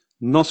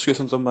Não se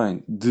esqueçam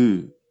também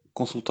de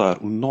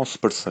consultar o nosso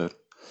parceiro,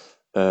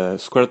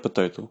 Squared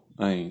Potato,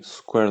 em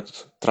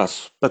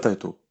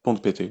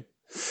squared-potato.pt,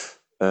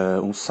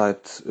 um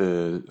site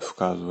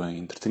focado em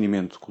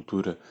entretenimento,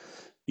 cultura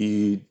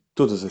e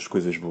todas as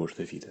coisas boas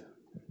da vida.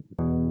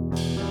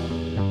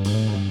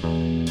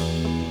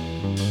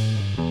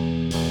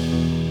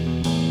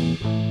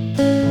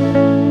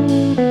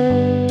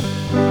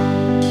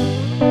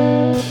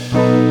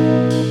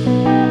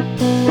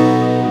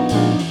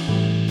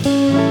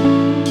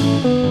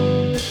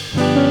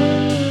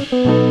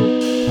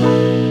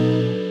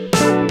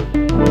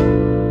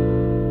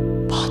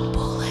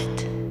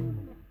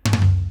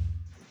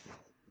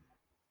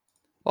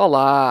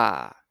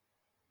 Olá!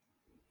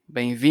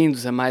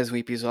 Bem-vindos a mais um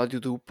episódio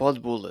do Pod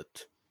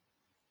Bullet.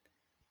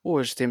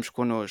 Hoje temos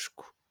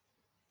connosco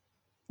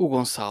o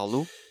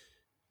Gonçalo,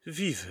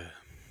 Viva!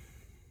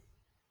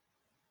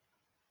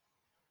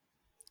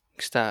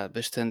 que está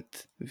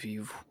bastante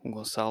vivo, o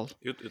Gonçalo.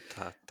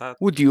 Tá.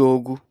 O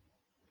Diogo.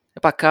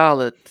 Epá,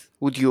 cala-te.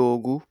 O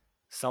Diogo.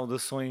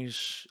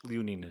 Saudações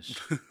leoninas.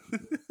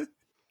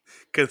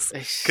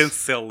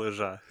 Cancela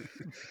já.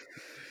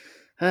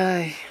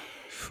 Ai.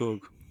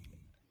 Fogo.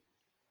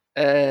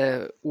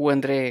 O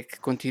André, que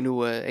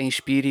continua em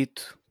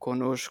espírito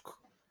connosco.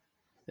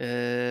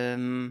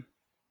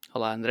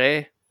 Olá,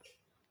 André.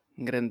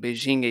 Um grande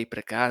beijinho aí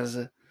para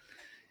casa.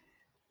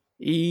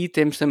 E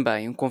temos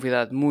também um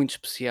convidado muito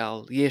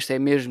especial, e este é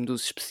mesmo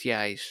dos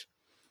especiais,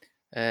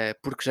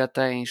 porque já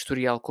tem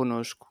historial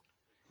connosco.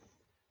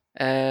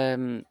 É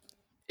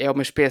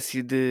uma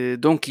espécie de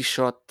Dom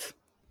Quixote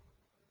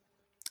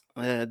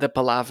da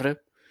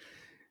palavra.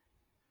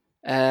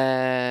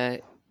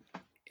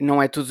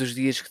 Não é todos os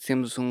dias que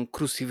temos um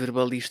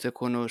cruciverbalista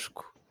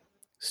connosco,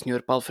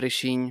 Sr. Paulo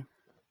Freixinho.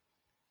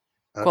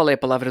 Qual é a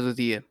palavra do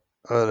dia?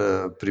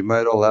 Ora,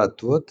 primeiro, olá a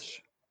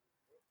todos.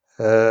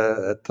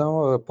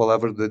 Então, a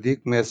palavra do dia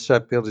começa já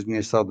pelas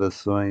minhas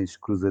saudações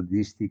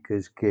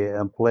cruzadísticas, que é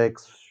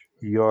amplexos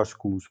e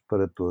ósculos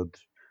para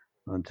todos,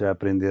 onde já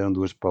aprenderam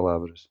duas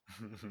palavras.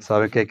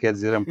 Sabem o que é que quer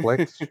dizer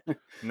amplexos?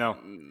 Não,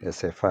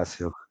 Essa é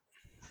fácil.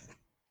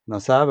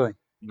 Não sabem?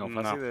 não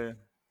faço Não. ideia.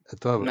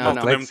 Então, Não,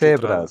 amplexo não é é muito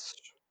letrado. abraços.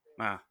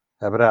 Ah,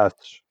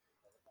 Abraços.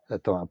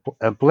 Então,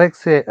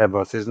 amplexo é...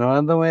 Vocês não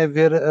andam a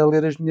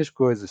ler as minhas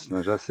coisas,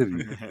 senão já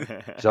sabia.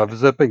 Já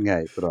vos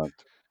apanhei, pronto.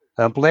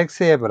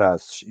 Amplexo é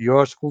abraços e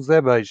ósculos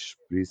é beijos,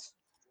 por isso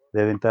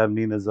devem estar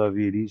meninas a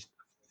ouvir isto.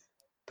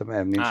 Também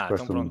há meninos que Então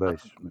gostam de pronto.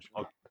 beijos. Mas...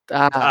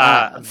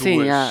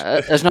 Sim,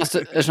 duas.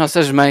 as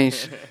nossas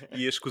mães.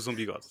 E as que usam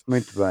bigode.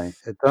 Muito bem,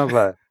 então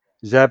vá.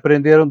 Já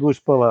aprenderam duas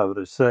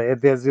palavras. É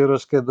 10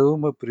 euros cada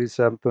uma, por isso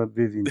já me estão a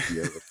dever 20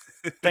 euros.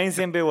 Tens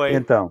MBWay?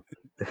 Então,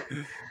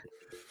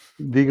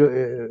 digo,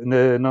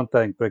 não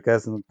tenho, por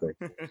acaso não tenho.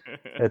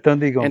 Então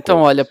digam Então,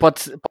 coisas. olha, pode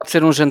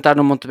ser um jantar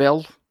no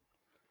Montebello?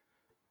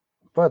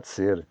 Pode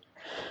ser.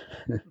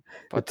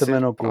 Eu também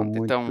não como Pronto,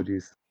 muito, então. por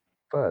isso.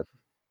 Pode.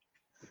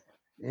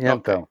 E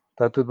então,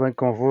 está tudo bem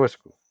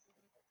convosco?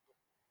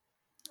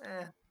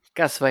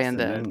 Cá se vai Sim.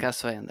 andando.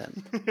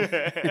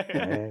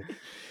 É.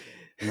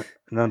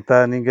 Não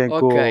está ninguém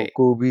Ok.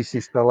 com o bicho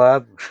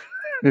instalado?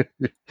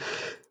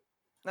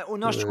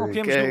 Nós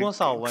desconfiamos do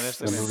Gonçalo,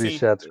 honestamente. Estamos Sim,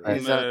 lixados com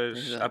isso.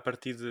 mas a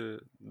partir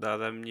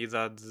dada a minha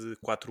idade de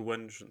 4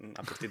 anos,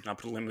 a partir não há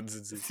problema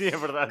de Sim, é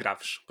verdade.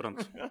 graves.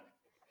 Pronto.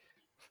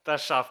 Está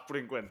chave por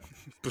enquanto.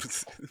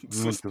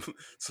 Se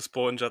fosse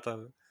para o ano já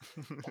estava.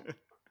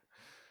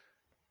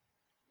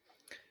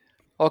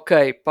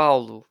 Ok,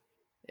 Paulo.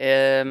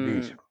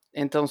 Diz.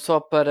 Então, só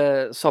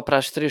para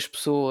as 3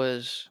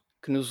 pessoas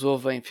que nos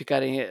ouvem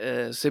ficarem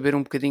a saber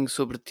um bocadinho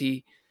sobre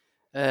ti,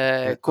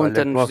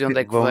 conta-nos de onde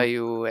é que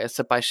veio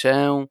essa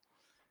paixão.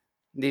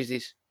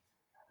 Diz.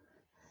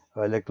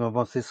 Olha que não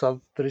vão ser só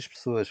 3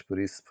 pessoas, por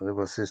isso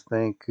vocês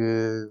têm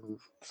que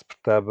se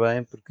portar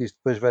bem, porque isto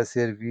depois vai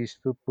ser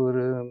visto por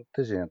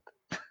muita gente.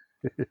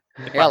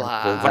 É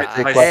lá, Vai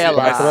dizer vai 4 ser-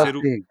 vai ou ser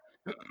o- 5.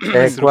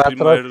 Vai É ser o 4 ou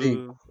primeiro.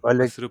 5.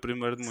 Vai ser o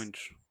primeiro de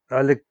muitos.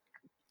 Olha,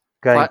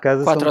 cá em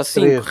casa 4 ou somos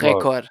 5, 3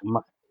 logo. recorde.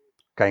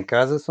 Cá em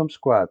casa somos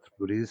 4,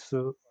 por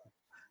isso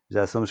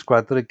já somos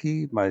 4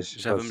 aqui, mas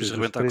Já vamos vocês os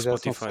rebentar com 3 o já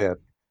são Spotify.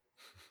 7.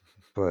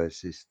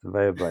 Pois, isto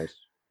vai abaixo.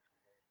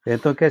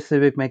 Então queres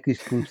saber como é que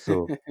isto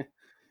começou?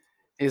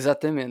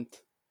 Exatamente.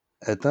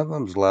 Então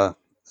vamos lá.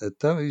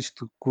 Então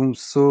isto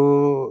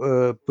começou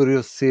por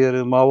eu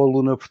ser mau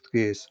aluno a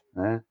português,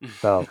 né?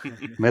 Tal.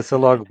 Começa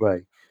logo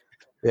bem.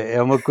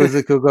 É uma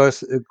coisa que eu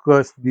gosto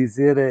de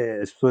dizer,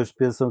 as pessoas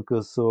pensam que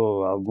eu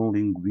sou algum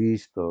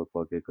linguista ou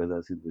qualquer coisa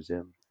assim do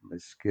género,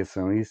 mas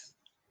esqueçam isso.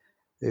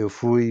 Eu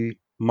fui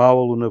mau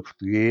aluno a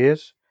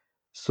português,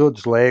 sou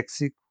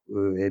disléxico,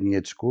 é a minha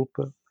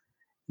desculpa,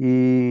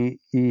 e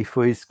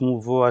foi isso que me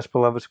levou às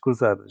palavras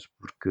cruzadas,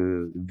 porque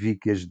vi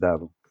que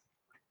ajudavam.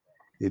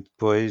 E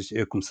depois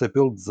eu comecei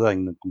pelo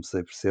desenho, não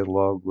comecei por ser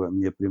logo. A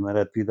minha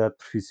primeira atividade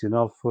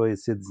profissional foi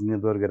ser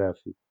desenhador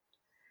gráfico.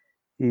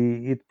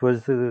 E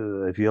depois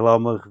havia lá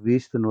uma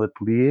revista no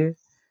ateliê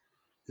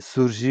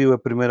surgiu a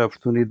primeira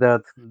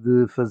oportunidade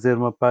de fazer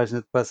uma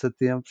página de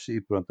passatempos e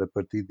pronto, a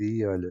partir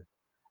daí, olha,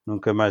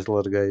 nunca mais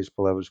larguei as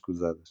palavras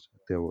cruzadas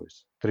até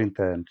hoje.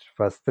 30 anos.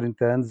 Faço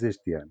 30 anos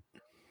este ano.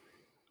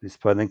 Por isso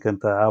podem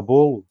cantar a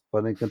bolo,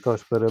 podem cantar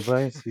os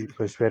parabéns e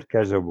depois espero que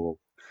haja bolo.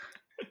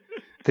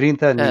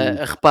 30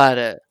 aninhos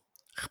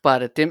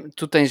Repara,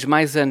 tu tens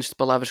mais anos de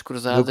palavras do que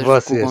cruzadas do que o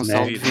vocês,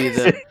 Gonçalo né? de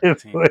vida.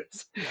 Sim.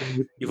 Pois.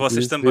 E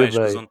vocês Isso também, é bem.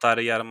 escusam estar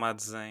aí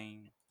armados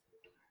em.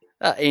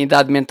 Em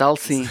idade mental,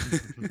 sim.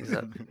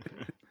 Exato.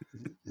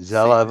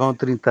 Já Sim. lá vão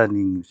 30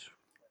 aninhos.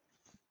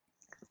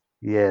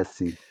 E é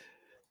assim.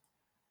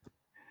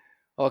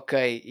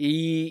 Ok,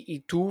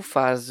 e tu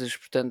fazes,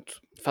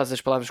 portanto, fazes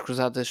as palavras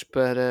cruzadas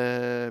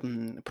para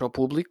o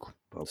público,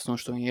 Para o, se não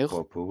estou em para erro.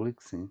 o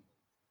público, sim.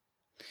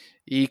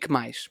 E que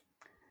mais?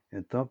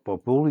 Então, para o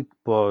público,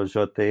 para o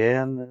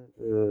JN,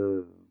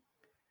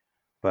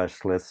 para as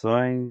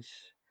seleções,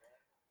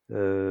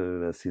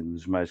 assim,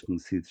 dos mais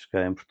conhecidos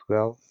cá em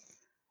Portugal.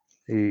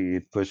 E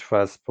depois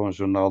faço para um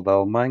jornal da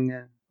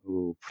Alemanha,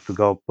 o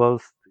Portugal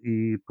Post,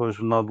 e para o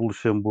jornal de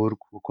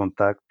Luxemburgo, o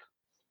Contacto.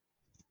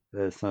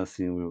 São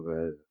assim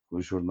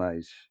os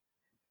jornais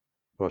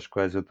para os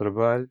quais eu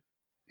trabalho.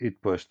 E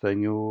depois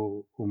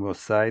tenho o meu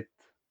site,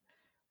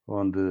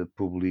 onde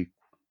publico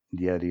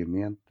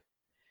diariamente.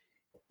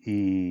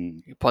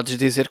 E Podes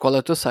dizer qual é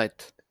o teu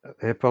site?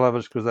 é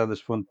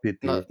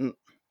palavrascruzadas.pt.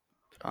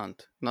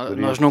 Pronto. Por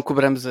Nós isso- não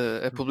cobramos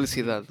a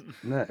publicidade.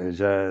 Não,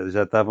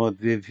 já estavam a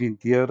dever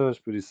 20 euros,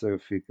 por isso eu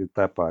fico,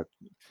 está pago.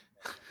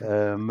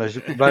 Mas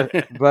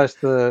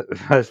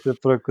basta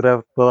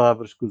procurar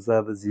palavras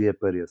cruzadas e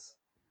apareço.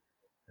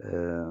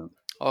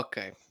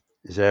 Ok,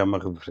 Já é uma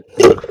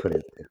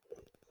referência.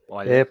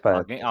 Olha,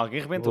 Epá,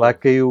 alguém rebentou. lá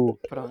caiu.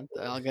 pronto.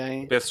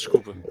 Alguém... Peço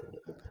desculpa.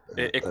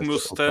 É que o Peço meu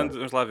desculpa. stand,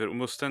 vamos lá ver, o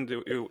meu stand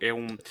é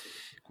um,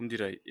 como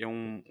direi, é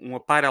um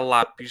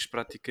apara-lápis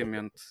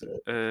praticamente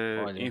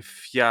Olha.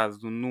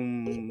 enfiado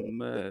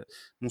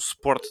num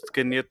suporte de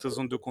canetas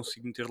onde eu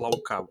consigo meter lá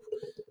o cabo.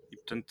 E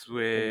portanto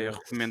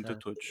recomendo a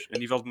todos. A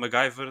nível de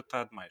MacGyver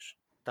está demais.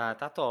 Tá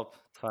top,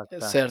 de facto.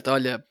 Tá. Certo,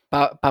 olha,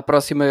 para a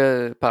próxima,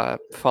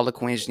 fala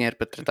com o engenheiro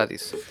para tratar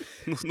disso.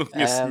 Não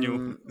conheço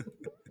nenhum.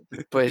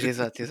 Pois,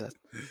 exato.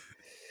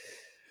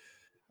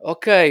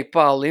 Ok,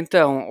 Paulo,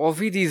 então,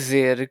 ouvi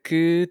dizer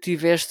que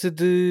tiveste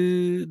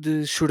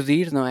de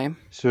churdir, não é?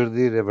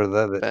 Churdir, é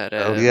verdade.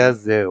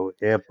 Aliás,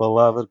 é a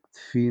palavra que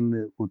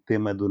define o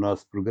tema do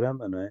nosso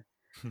programa, não é?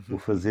 O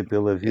fazer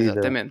pela vida.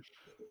 Exatamente.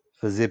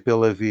 Fazer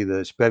pela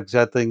vida. Espero que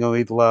já tenham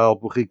ido lá ao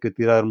Borrico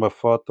tirar uma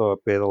foto ao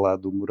pé lá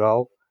do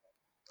mural.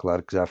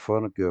 Claro que já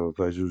foram, que eu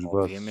vejo os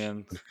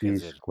Obviamente, vossos quer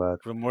perfis, dizer, claro.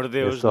 por amor de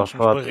Deus, só nós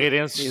somos fotos.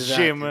 barreirenses de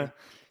Exato. gema.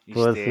 Isto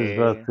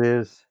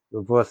Vocês,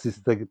 o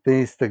vosso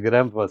têm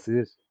Instagram,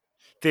 vocês?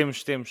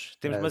 Temos,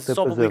 mas então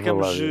só depois eu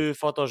vou lá publicamos ver.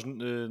 fotos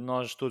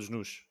nós todos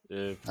nus.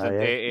 Portanto,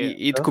 é? E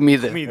de Então?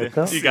 comida. comida.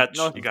 Então? E gatos,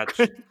 nós e gatos.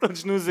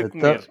 todos nus a Então,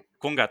 comer.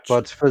 Com gatos.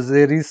 Podes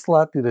fazer isso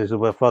lá, tiras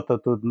uma foto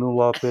todo nu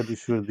lá ao pé do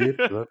Churdir,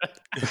 pronto.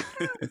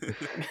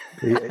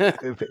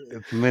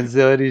 Pelo menos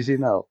é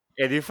original.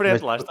 É diferente,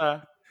 Mas- lá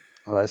está.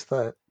 Lá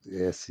está,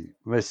 é assim.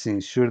 Mas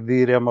sim,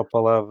 churdir é uma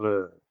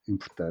palavra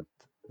importante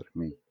para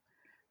mim.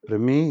 Para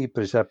mim e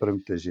para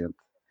muita gente.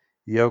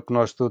 E é o que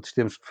nós todos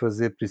temos que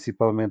fazer,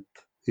 principalmente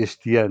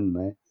este ano,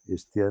 não é?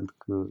 Este ano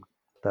que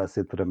está a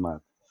ser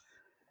tramado.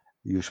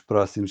 E os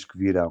próximos que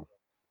virão.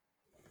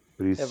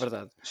 Por isso, É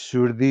verdade.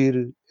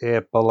 churdir é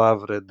a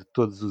palavra de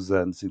todos os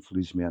anos,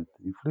 infelizmente.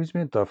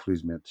 Infelizmente ou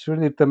felizmente.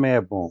 Churdir também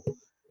é bom.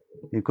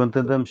 Enquanto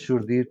andamos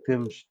churdir,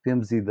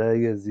 temos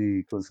ideias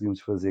e conseguimos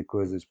fazer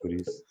coisas por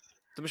isso.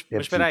 Mas É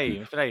espera aí,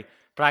 positivo.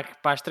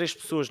 para as 3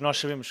 pessoas, nós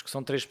sabemos que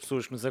são 3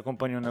 pessoas que nos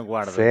acompanham na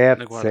Guarda. Certo,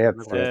 Na Guarda, certo,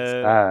 na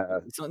certo.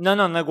 Guarda.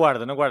 Não, na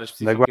Guarda Na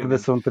especificamente. Guarda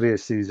são 3,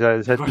 sim, já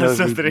Na tinha Guarda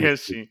são ouvido 3,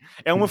 isso. sim.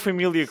 É uma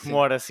família que Sim.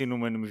 mora assim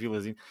numa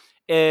vilazinha.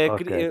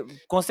 Ok.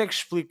 Consegues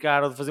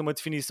explicar ou fazer uma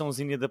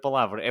definiçãozinha da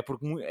palavra? É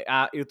porque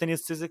eu tenho a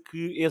certeza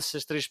que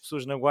essas 3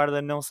 pessoas na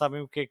Guarda não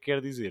sabem o que é que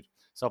quer dizer.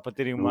 Só para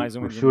terem mais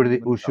ou menos uma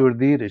O noção.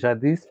 churdir, já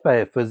disse, pá,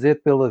 é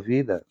fazer pela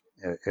vida.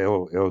 É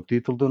o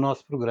título do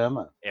nosso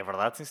programa. É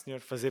verdade, sim senhor,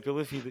 fazer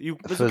pela vida.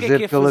 Mas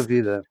Fazer pela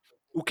vida.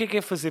 O que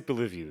é fazer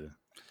pela vida?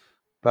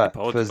 Pá, Epá,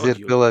 ó fazer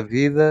Diogo. pela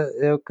vida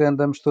é o que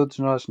andamos todos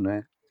nós, não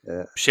é?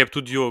 Excepto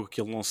o Diogo, que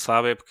ele não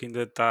sabe, é porque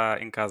ainda está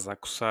em casa a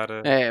coçar.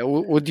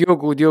 O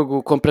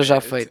Diogo compra já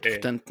feito, é.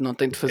 portanto não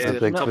tem de fazer. Não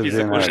tem que Só fazer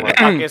pisa com as nada. mãos.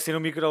 Para aquecer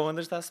no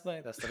micro-ondas está-se bem,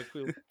 está-se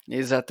tranquilo.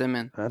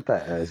 Exatamente.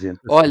 A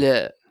gente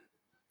Olha,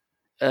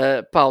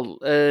 Paulo,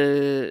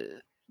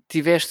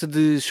 tiveste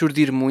de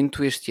churdir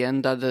muito este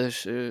ano,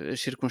 dadas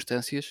as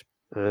circunstâncias?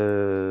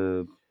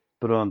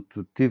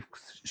 Pronto, tive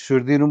que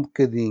churdir um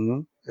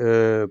bocadinho,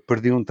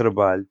 perdi um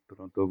trabalho,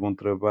 pronto, houve um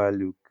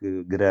trabalho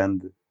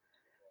grande,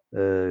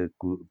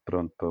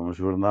 pronto, para um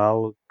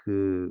jornal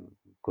que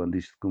quando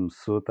isto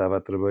começou estava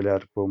a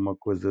trabalhar para uma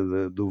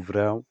coisa do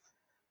verão,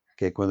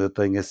 que é quando eu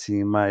tenho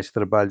assim mais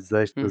trabalhos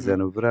extras, é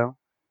no verão,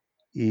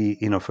 e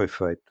não foi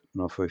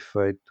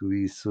feito,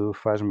 e isso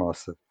faz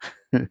moça.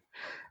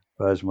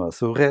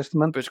 pasma-se. O resto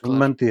Pois claro.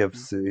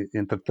 manteve-se.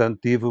 Entretanto,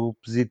 tive o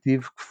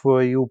positivo que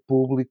foi o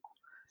público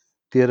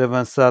ter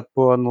avançado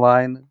para o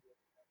online,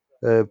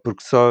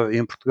 porque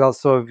em Portugal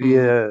só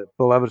havia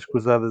palavras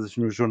cruzadas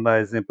nos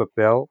jornais em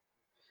papel,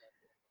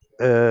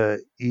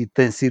 e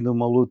tem sido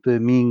uma luta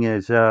minha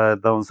já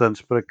de há uns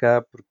anos para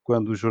cá, porque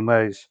quando os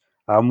jornais,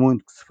 há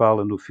muito que se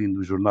fala no fim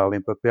do jornal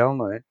em papel,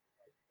 não é?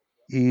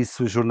 E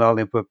se o jornal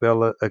em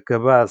papel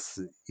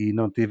acabasse e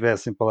não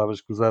tivessem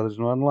palavras cruzadas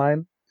no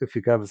online, eu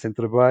ficava sem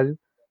trabalho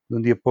de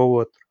um dia para o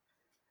outro.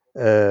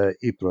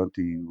 E pronto,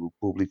 e o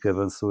público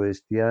avançou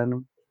este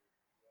ano,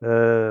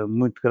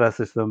 muito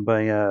graças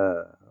também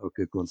ao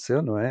que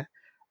aconteceu, não é?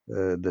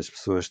 Das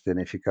pessoas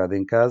terem ficado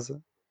em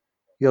casa.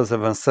 Eles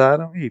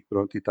avançaram e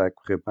pronto, e está a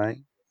correr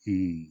bem.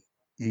 E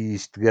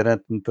isto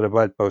garante-me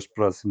trabalho para os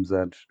próximos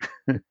anos.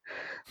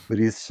 Por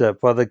isso já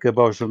pode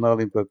acabar o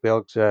jornal em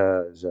papel, que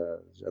já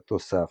estou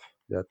safo.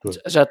 Já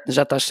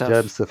estás Já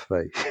me safo.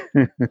 safei.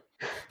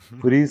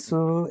 Por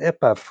isso,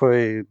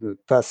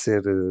 está a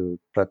ser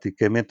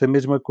praticamente a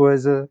mesma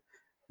coisa,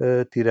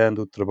 tirando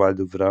o trabalho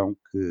do verão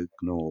que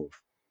não houve.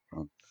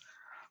 Pronto.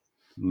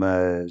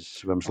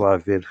 Mas vamos lá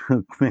ver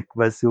como é que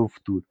vai ser o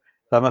futuro.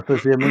 Está-me a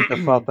fazer muita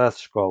falta às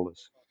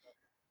escolas,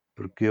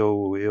 porque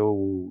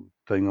eu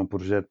tenho um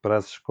projeto para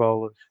as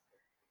escolas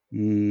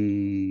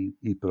e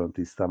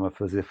pronto, isso está-me a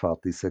fazer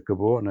falta. Isso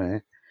acabou, não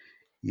é?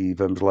 E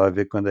vamos lá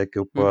ver quando é que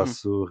eu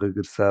posso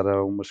regressar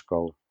a uma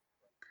escola.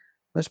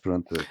 Mas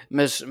pronto,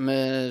 Mas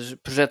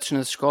projetos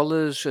nas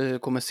escolas,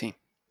 como assim?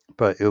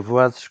 eu vou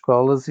às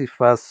escolas e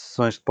faço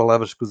sessões de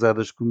palavras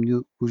cruzadas com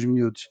os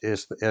miúdos.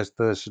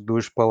 Estas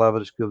duas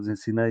palavras que eu vos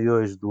ensinei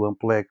hoje, do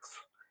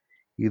amplexo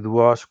e do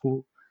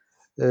ósculo,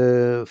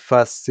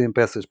 faço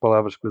sempre essas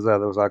palavras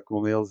cruzadas lá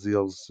com eles e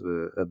eles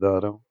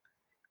adoram.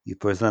 E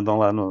depois andam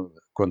lá,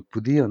 quando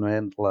podiam, não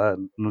é? Lá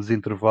nos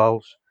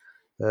intervalos,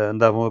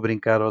 andavam a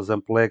brincar aos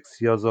amplexos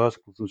e aos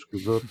ósculos uns com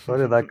os outros.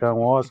 Olha, dá cá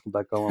um ósculo,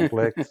 dá cá um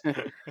amplexo.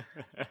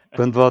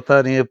 Quando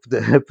voltarem a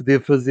poder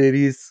fazer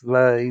isso,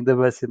 ainda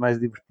vai ser mais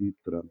divertido,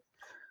 pronto.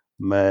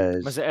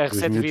 Mas a os miúdos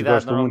receptividade gostam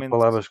muito de normalmente.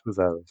 palavras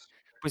cruzadas.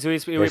 Pois eu É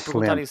ia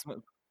perguntar excelente.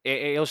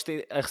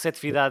 isso. A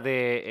receptividade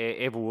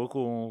é boa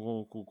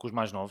com os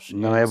mais novos em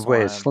Não é relação boa,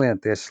 é a.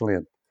 excelente, é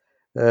excelente.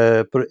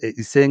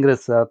 Isso é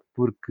engraçado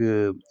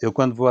porque eu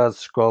quando vou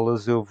às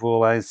escolas eu vou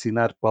lá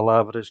ensinar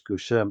palavras que eu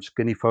chamo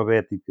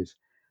escanifobéticas.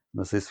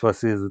 Não sei se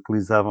vocês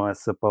utilizavam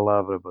essa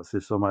palavra,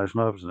 vocês são mais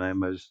novos, não é?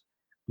 Mas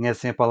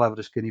conhecem a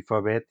palavra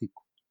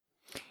escanifobético?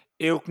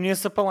 Eu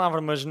conheço a palavra,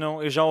 mas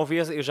não, eu já ouvi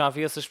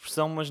essa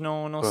expressão, mas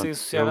não sei Pronto,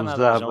 associar eu a nada,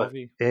 mas já usava,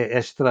 ouvi. é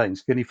estranho,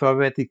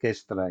 escanifobético é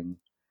estranho.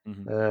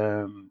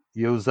 Uhum.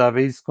 E eu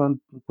usava isso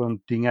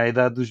quando tinha a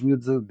idade dos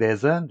miúdos,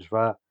 10 anos,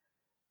 vá.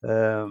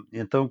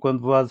 Então,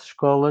 quando vou às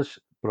escolas,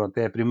 pronto,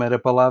 é a primeira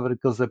palavra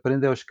que eles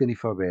aprendem é o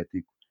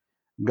escanifobético.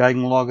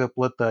 Ganho logo a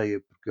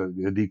plateia, porque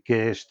eu digo que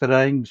é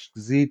estranho,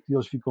 esquisito, e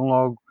eles ficam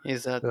logo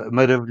Exato.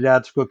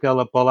 maravilhados com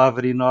aquela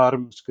palavra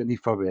enorme,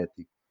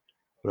 escanifobético.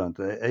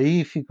 Pronto,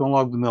 aí ficam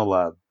logo do meu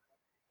lado.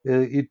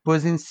 E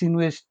depois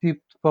ensino este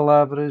tipo de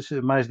palavras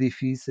mais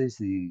difíceis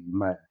e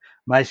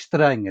mais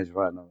estranhas,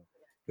 vá, não?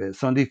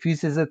 São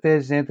difíceis até a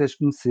gente as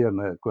conhecer,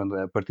 não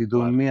é? A partir do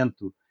Claro.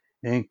 momento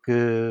em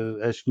que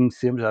as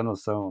conhecemos já não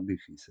são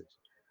difíceis.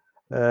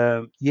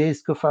 E é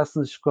isso que eu faço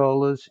nas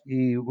escolas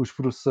e os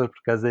professores, por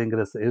acaso é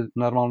engraçado, eu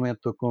normalmente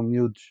estou com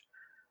miúdos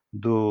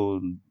do,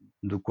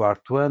 do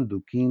quarto ano,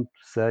 do quinto,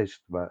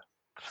 sexto,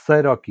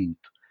 terceiro ou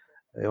quinto,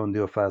 é onde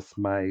eu faço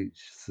mais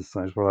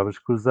sessões de palavras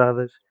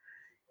cruzadas.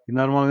 E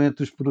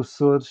normalmente os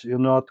professores, eu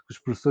noto que os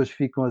professores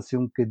ficam assim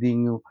um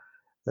bocadinho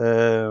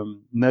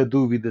na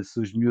dúvida se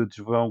os miúdos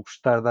vão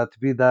gostar da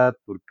atividade,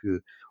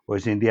 porque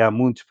hoje em dia há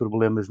muitos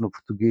problemas no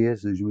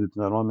português, os miúdos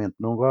normalmente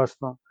não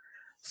gostam,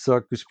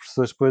 só que os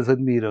professores depois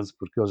admiram-se,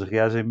 porque eles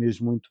reagem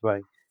mesmo muito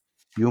bem.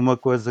 E uma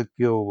coisa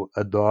que eu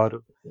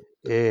adoro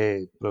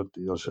pronto,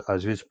 eles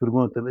às vezes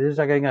perguntam, mas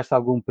já ganhaste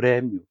algum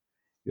prémio?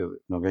 Eu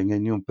não ganhei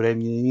nenhum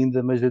prémio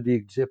ainda, mas eu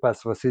digo-lhes,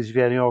 se vocês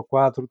vierem ao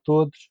quadro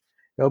todos,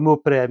 é o meu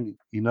prémio.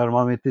 E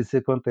normalmente isso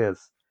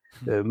acontece.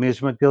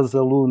 Mesmo aqueles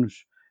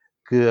alunos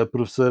que a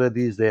professora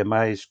diz é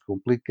mais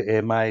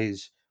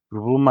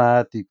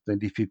problemático, tem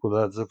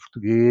dificuldades a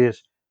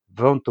português,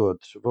 vão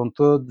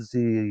todos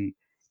e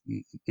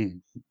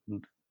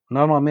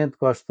normalmente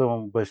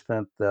gostam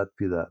bastante da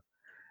atividade.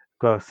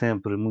 Corre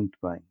sempre muito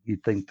bem e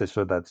tenho muitas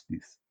saudades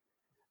disso.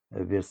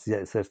 A ver se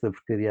esta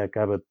porcaria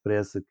acaba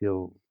depressa, que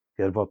eu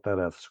quero voltar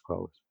às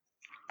escolas.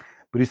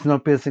 Por isso não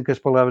pensem que as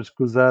palavras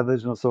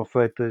cruzadas não são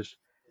feitas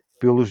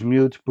pelos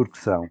miúdos, porque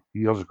são,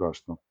 e eles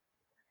gostam.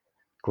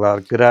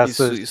 Claro,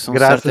 Isso são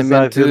graças a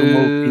certamente haver um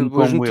maluquinho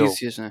boas como eu.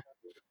 notícias, né?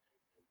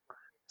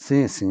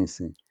 Sim, sim,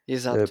 sim.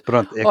 Exato.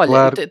 Pronto, é Olha,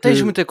 claro tens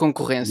que... muita Diz,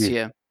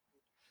 concorrência?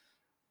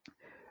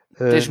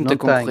 Tens muita não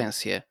tenho.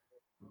 concorrência?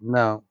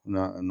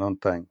 Não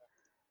tenho.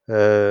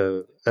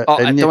 A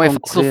minha Então é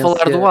fácil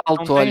falar do concorrência...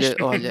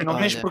 alto, olha, Não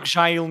tens olha. porque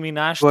já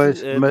eliminaste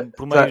Pois, mas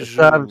por meios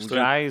sabes...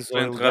 legais ou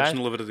Estão enterrados ilegais?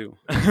 no Lavradio.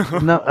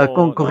 Não,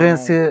 Ou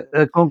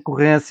não. a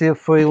concorrência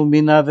foi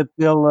eliminada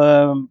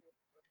pela...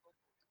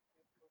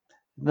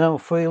 Não,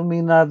 foi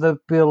eliminada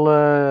pelo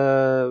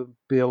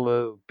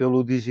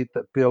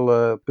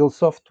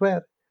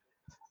software.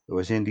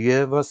 Hoje em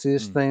dia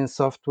vocês têm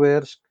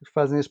softwares que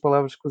fazem as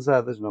palavras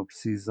cruzadas, não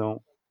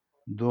precisam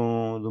de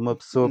uma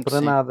pessoa para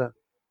Sim. nada.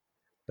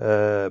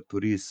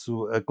 Por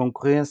isso a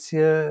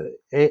concorrência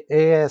é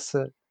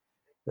essa.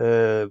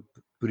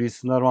 Por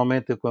isso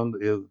normalmente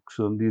eu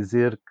costumo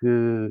dizer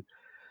que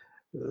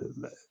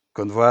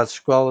quando vou às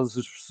escolas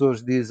os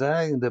professores dizem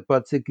ainda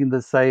pode ser que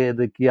ainda saia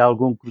daqui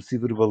algum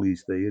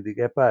cruciverbalista. E eu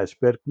digo,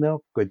 espero que não,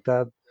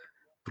 coitado,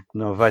 porque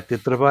não vai ter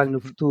trabalho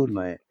no futuro,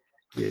 não é?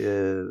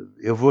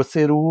 Eu vou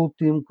ser o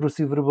último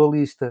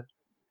cruciverbalista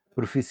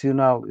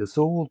profissional. Eu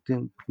sou o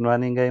último, porque não há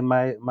ninguém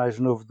mais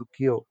novo do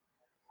que eu.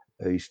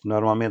 Isto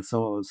normalmente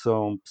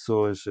são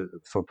pessoas,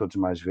 são todos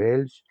mais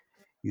velhos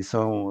e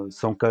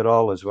são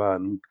carolas.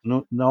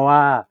 Não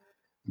há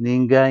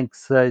ninguém que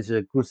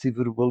seja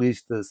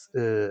cruciverbalista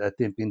a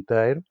tempo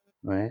inteiro,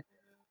 não é?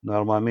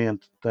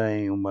 Normalmente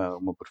têm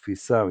uma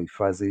profissão e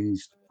fazem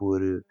isto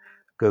por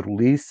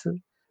carolice.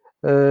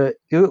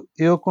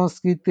 Eu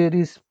consegui ter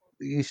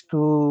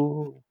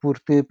isto por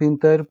tempo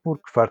inteiro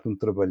porque farto-me de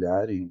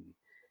trabalhar e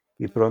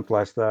pronto,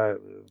 lá está.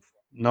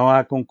 Não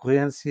há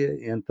concorrência,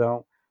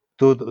 então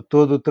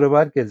todo o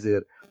trabalho, quer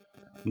dizer,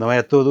 não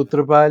é todo o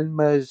trabalho,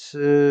 mas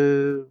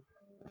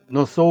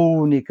não sou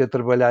o único a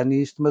trabalhar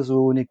nisto, mas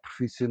o único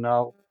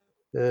profissional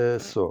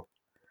sou.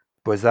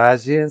 Depois há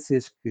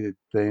agências que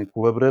têm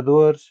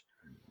colaboradores,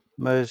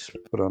 mas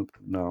pronto,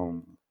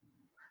 não.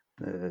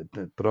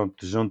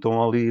 Pronto,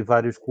 juntam ali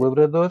vários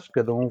colaboradores,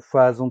 cada um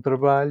faz um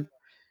trabalho.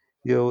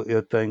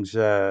 Eu tenho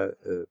já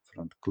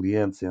pronto,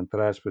 clientes,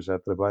 entre aspas, já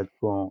trabalho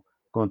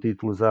com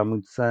títulos há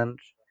muitos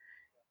anos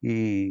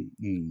e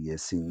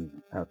assim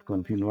há de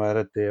continuar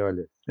até,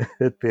 olha,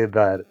 até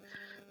dar,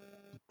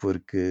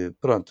 porque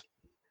pronto,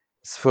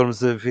 se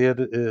formos a ver,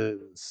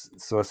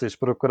 se vocês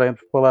procurarem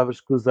por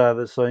palavras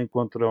cruzadas só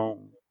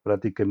encontram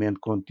praticamente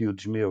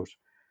conteúdos meus,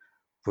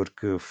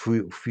 porque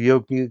fui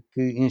eu que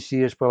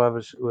enchi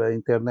a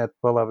internet de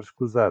palavras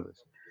cruzadas.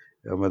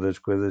 É uma das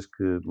coisas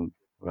que,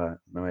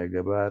 não é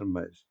gabar,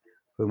 mas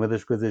foi uma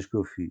das coisas que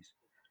eu fiz.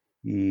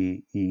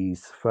 E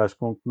isso faz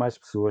com que mais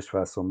pessoas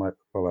façam mais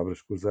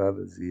palavras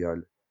cruzadas e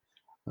olha,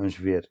 vamos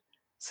ver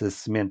se a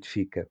semente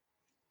fica.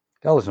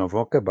 Elas não vão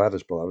acabar,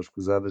 as palavras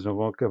cruzadas não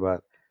vão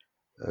acabar.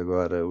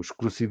 Agora, os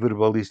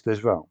cruciverbalistas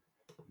vão.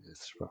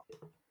 Esses vão.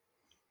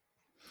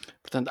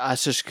 Portanto,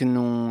 achas que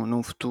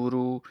num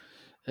futuro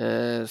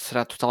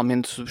será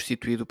totalmente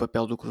substituído o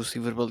papel do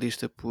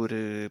cruciverbalista por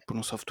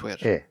um software?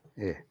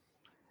 É.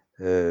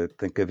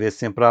 Tem que haver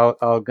sempre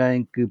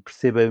alguém que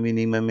perceba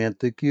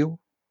minimamente aquilo.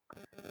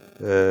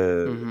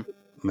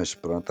 Mas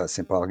pronto, há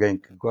sempre alguém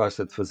que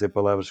gosta de fazer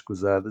palavras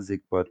cruzadas e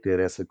que pode ter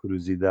essa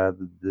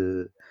curiosidade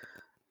de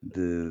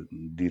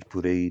ir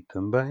por aí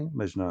também,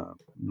 mas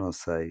não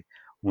sei.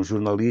 Um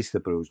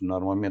jornalista,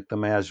 normalmente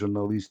também há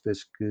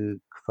jornalistas que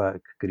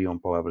criam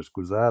palavras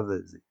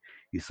cruzadas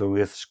e são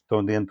esses que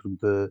estão dentro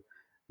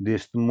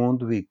deste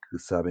mundo e que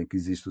sabem que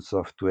existe o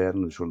software,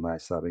 nos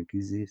jornais sabem que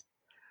existe,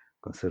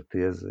 com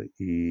certeza,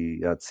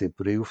 e há de ser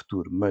por aí o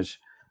futuro. Mas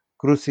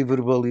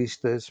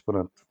cruciverbalistas,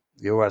 pronto,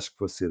 eu acho que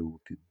vou ser o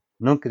último.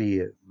 Não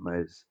queria,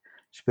 mas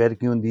espero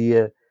que um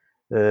dia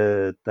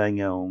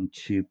tenha um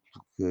chip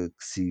que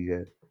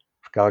siga,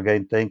 porque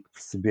alguém tem que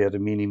perceber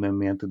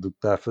minimamente do que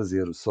está a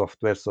fazer. O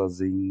software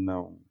sozinho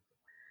não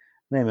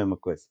é a mesma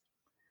coisa.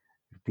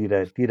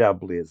 Tira a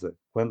beleza.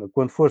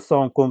 Quando for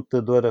só um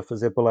computador a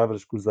fazer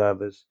palavras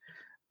cruzadas,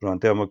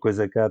 pronto, é uma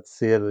coisa que há de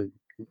ser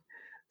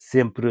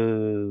sempre,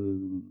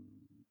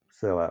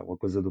 sei lá, uma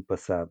coisa do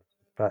passado.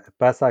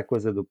 Passa a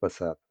coisa do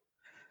passado.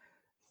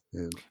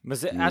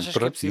 Mas E achas que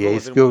é pronto, e é possível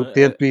isso haver que eu uma.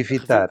 tento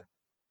evitar.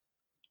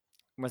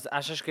 Mas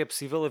achas que é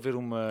possível haver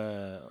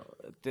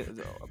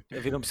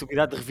haver uma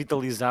possibilidade de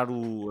revitalizar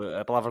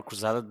a palavra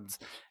cruzada,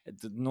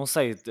 não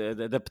sei,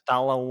 de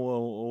adaptá-la a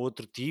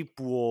outro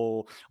tipo,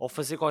 ou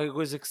fazer qualquer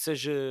coisa que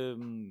seja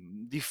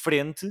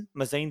diferente,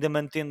 mas ainda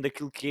mantendo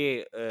aquilo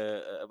que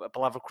é a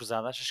palavra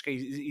cruzada? Achas que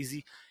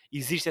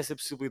existe essa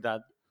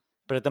possibilidade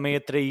para também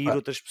atrair Ah,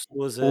 outras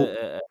pessoas o,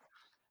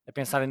 a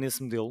pensarem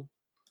nesse modelo?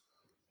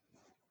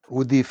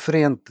 o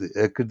diferente,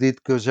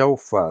 acredito que eu já o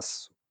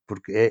faço,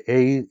 porque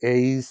é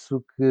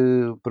isso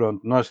que,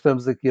 pronto, nós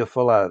estamos aqui a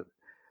falar,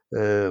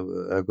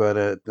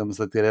 agora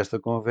estamos a ter esta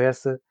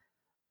conversa,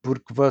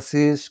 porque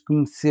vocês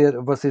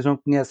não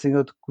conhecem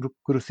outro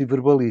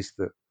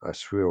cruciverbalista,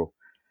 acho eu.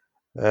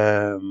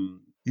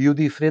 E o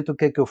diferente, o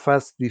que é que eu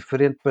faço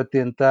diferente para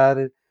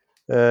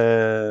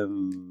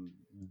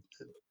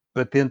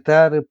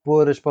tentar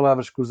pôr as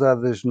palavras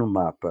cruzadas no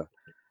mapa?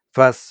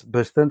 Faço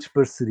bastantes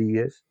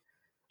parcerias.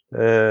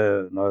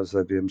 Nós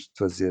havemos de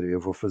fazer, eu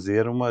vou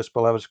fazer umas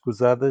palavras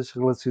cruzadas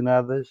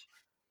relacionadas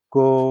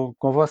com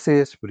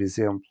vocês, por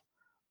exemplo,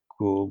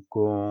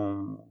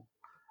 com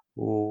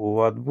o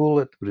Odd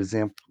Bullet, por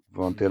exemplo,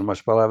 vão ter umas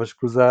palavras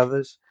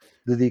cruzadas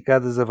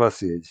dedicadas a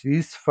vocês. E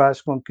isso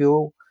faz com que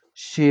eu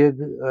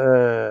chegue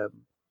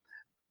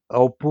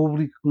ao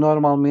público que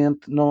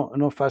normalmente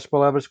não faz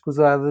palavras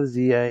cruzadas,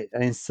 e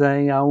em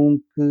 100 há um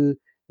que,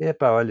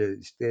 epá, olha,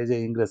 isto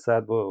é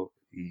engraçado,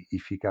 e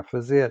fica a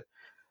fazer.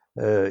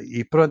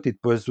 E pronto, e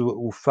depois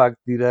o facto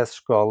de ir às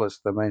escolas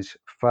também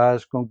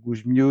faz com que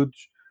os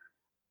miúdos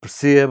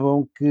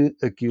percebam que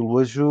aquilo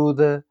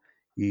ajuda,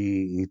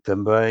 e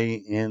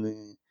também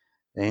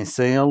em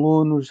 100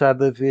 alunos há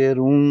de haver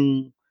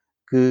um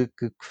que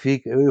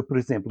fica. Eu, por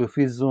exemplo,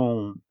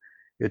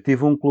 eu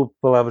tive um clube de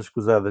palavras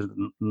cruzadas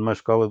numa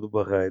escola do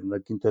Barreiro, na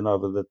Quinta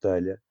Nova da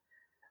Telha,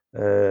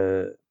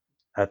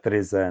 há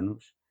 3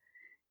 anos,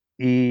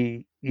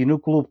 e no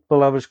clube de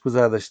palavras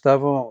cruzadas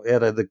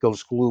era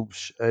daqueles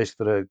clubes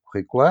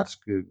extracurriculares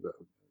que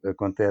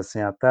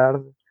acontecem à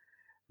tarde,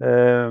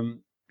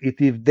 e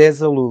tive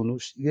 10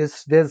 alunos, e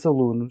esses 10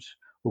 alunos,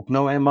 o que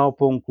não é mau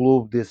para um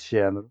clube desse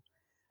género,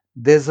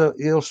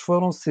 eles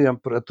foram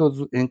sempre, a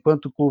todos,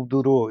 enquanto o clube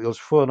durou, eles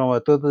foram a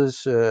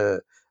todas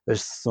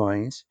as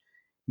sessões,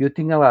 e eu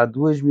tinha lá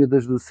 2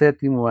 miúdas do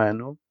 7º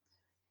ano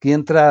que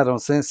entraram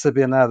sem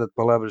saber nada de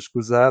palavras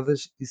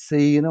cruzadas e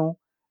saíram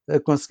a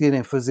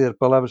conseguirem fazer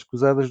palavras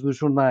cruzadas dos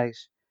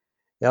jornais.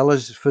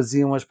 Elas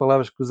faziam as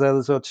palavras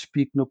cruzadas ao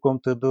despique no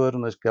computador,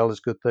 nasquelas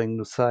que eu tenho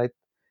no site.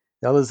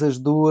 Elas, as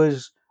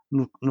duas,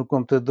 no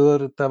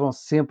computador, estavam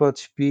sempre ao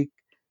despique,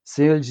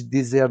 sem eu lhes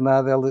dizer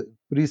nada.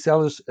 Por isso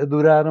elas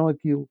adoraram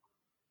aquilo.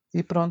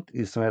 E pronto,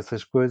 e são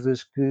essas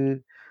coisas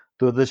que,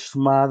 todas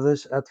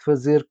somadas, há de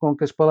fazer com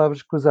que as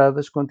palavras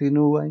cruzadas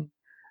continuem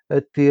a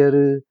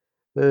ter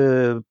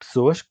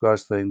pessoas que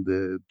gostem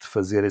de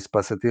fazer esse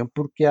passatempo,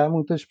 porque há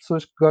muitas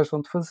pessoas que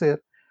gostam de fazer.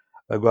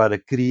 Agora,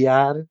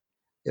 criar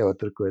é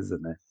outra coisa,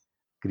 né?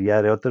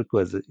 Criar é outra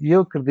coisa. E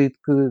eu acredito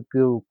que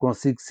eu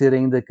consigo ser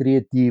ainda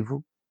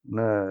criativo,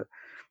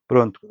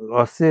 pronto,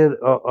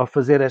 ao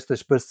fazer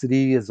estas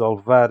parcerias, ao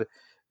levar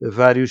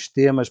vários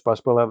temas para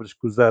as palavras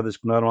cruzadas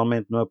que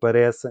normalmente não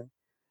aparecem.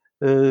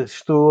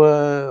 Estou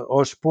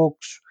aos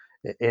poucos,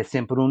 é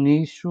sempre um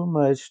nicho,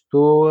 mas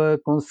estou a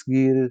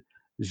conseguir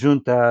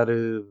juntar,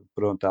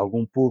 pronto,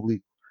 algum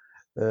público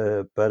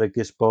para que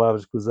as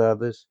palavras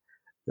cruzadas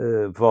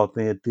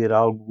voltem a ter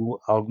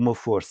alguma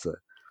força.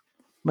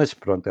 Mas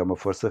pronto, é uma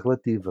força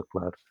relativa,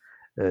 claro.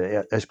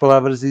 As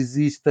palavras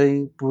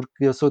existem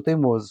porque eu sou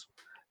teimoso.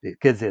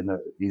 Quer dizer,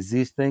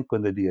 existem,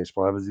 quando eu digo as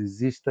palavras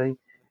existem,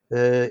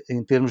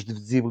 em termos de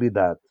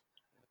visibilidade,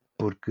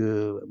 porque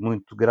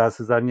muito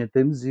graças à minha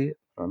teimosia.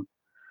 Pronto.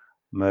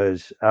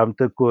 Mas há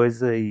muita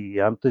coisa, e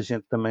há muita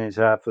gente também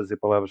já a fazer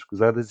palavras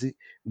cruzadas, e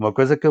uma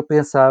coisa que eu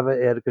pensava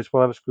era que as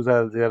palavras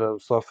cruzadas eram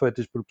só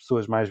feitas por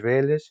pessoas mais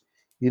velhas,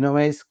 e não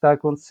é isso que está a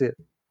acontecer.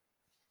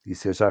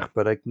 Isso eu já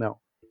reparei que não.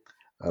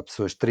 Há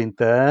pessoas de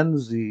 30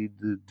 anos e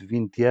de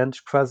 20 anos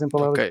que fazem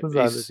palavras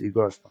cruzadas e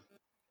gostam.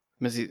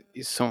 Mas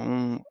isso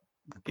são...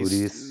 Por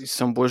isso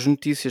são boas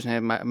notícias, né?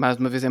 Mais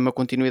uma vez é uma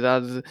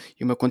continuidade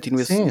e uma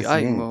continuação,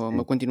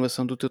 uma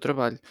continuação do teu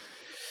trabalho.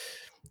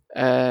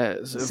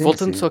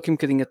 Voltando só aqui um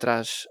bocadinho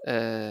atrás,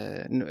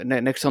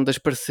 na questão das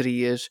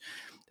parcerias,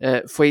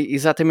 foi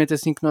exatamente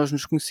assim que nós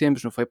nos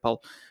conhecemos, não foi, Paulo?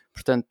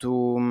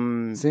 Portanto,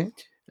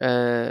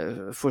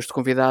 foste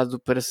convidado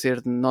para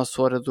ser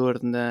nosso orador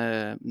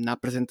na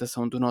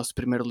apresentação do nosso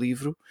primeiro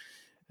livro,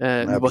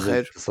 no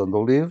Barreiro. Apresentação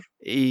do livro.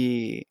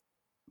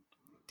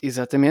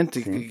 Exatamente,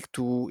 e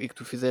que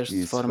tu fizeste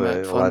de forma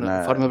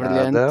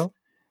brilhante. Adão.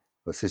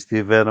 Vocês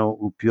tiveram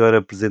o pior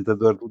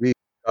apresentador do livro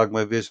que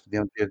alguma vez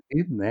podiam ter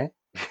tido, não é?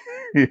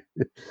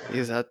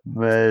 Exato,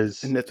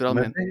 mas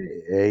naturalmente.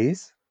 É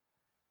isso.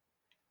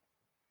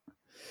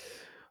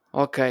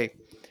 Ok.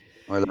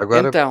 Olha,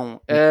 agora então,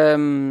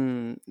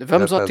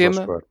 vamos ao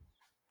tema.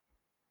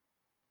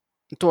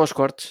 Estou aos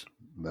cortes.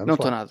 Não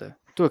estou nada.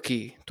 Estou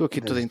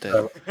aqui todo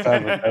inteiro.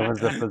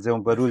 Estavas a fazer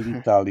um barulho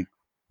itálico.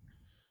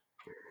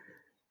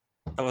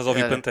 Estavas a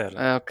ouvir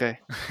Pantera. Ok.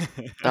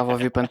 Estava a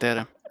ouvir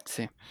Pantera,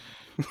 sim.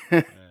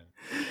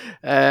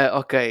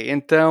 Ok,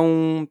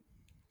 então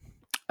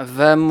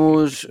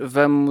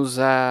vamos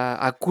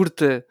à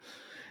curta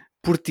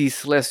por ti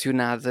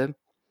selecionada,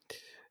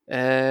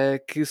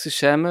 que se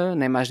chama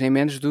nem mais nem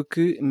menos do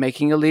que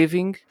Making a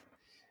Living,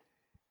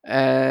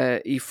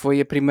 e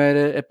foi a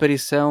primeira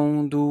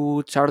aparição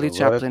do Charlie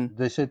Chaplin.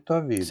 Deixa-te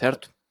ouvir.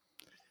 Certo?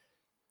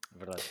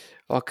 Verdade.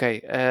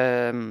 Ok.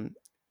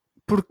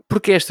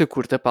 Porquê esta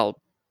curta, Paulo?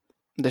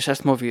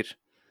 Deixaste-me ouvir.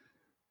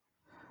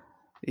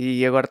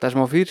 E agora estás-me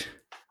a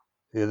ouvir?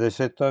 Eu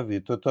deixei-te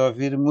ouvir. Estou-te a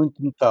ouvir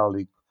muito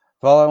metálico.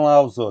 Falam lá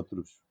aos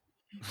outros.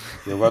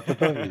 Eu agora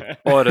estou-te a ouvir.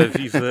 Ora,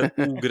 viva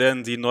o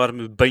grande,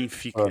 enorme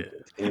Benfica.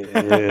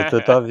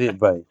 Estou-te a ouvir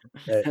bem.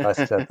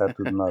 Acho que já está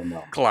tudo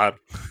normal. Claro,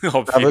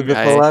 obviamente. Estavas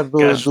a falar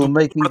do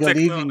Making a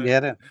Living,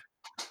 era?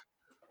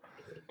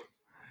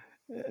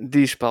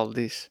 Diz, Paulo,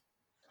 diz.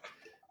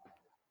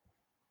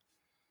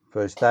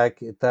 Pois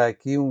está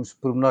aqui uns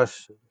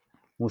pormenores,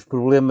 uns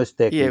problemas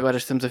técnicos. E agora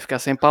estamos a ficar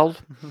sem Paulo.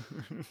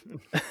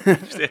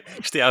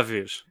 Isto é à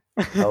vez.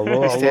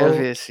 Alô? Isto é à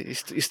vez.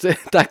 Isto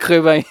está a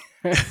correr bem.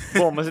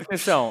 Bom, mas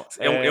atenção.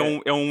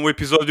 É um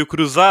episódio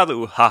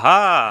cruzado.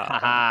 Haha!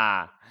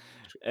 Haha!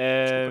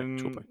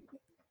 Desculpem.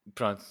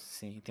 Pronto,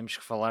 sim, temos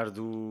que falar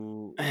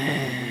do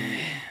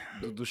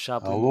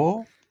Chaplin,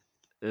 Alô?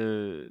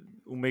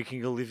 o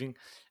Making a Living.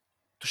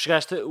 Tu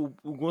chegaste, o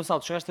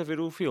Gonçalo, chegaste a ver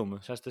o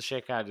filme? Chegaste a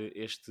checar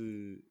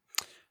este...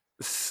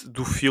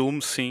 Do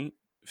filme, sim.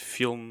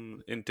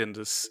 Filme,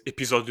 entenda-se,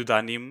 episódio de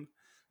anime,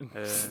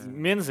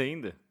 Menos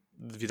ainda.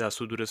 devido à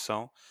sua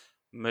duração.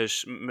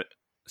 Mas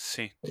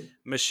sim.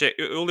 Mas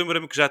eu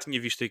lembro-me que já tinha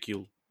visto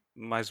aquilo.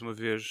 Mais uma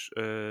vez.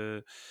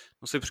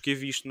 Não sei porque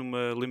havia visto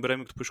numa...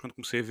 Lembrei-me que depois, quando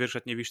comecei a ver, já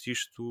tinha visto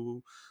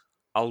isto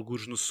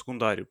algures no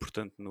secundário.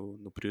 Portanto,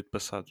 no período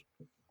passado.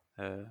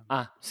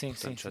 Sim,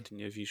 Portanto, sim, já sim.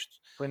 tinha visto.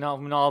 Foi na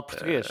aula de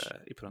português.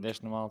 E pronto.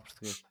 Deste numa aula de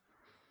português.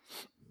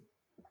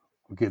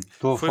 Porque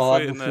estou a Foi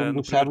falar do filme no do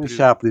primeiro Charlie período.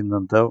 Chaplin,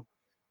 não estou?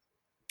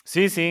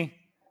 Sim, sim.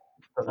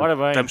 Ora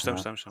bem,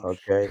 Estamos.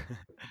 Ok,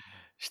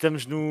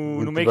 estamos no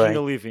muito Making bem.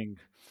 a Living.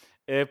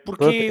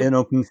 Pronto, eu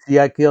não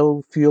conhecia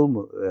aquele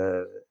filme.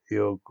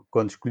 Eu,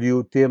 quando escolhi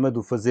o tema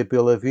do Fazer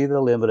pela Vida,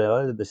 lembrei,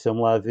 olha,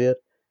 deixa-me lá ver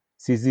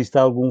se existe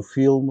algum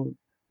filme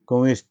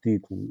com este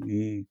título.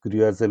 E,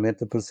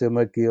 curiosamente,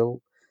 apareceu-me aquele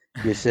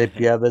e achei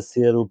piada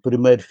ser o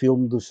primeiro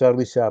filme do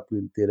Charlie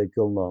Chaplin, ter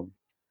aquele nome.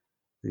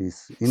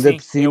 Isso. Ainda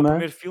por Sim, é o cima,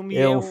 primeiro filme e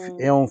é é é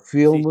um o... Sim.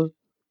 filme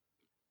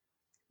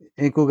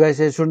em que o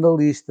gajo é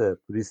jornalista,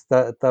 por isso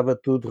estava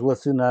tudo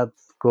relacionado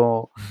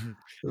com...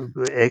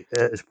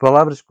 As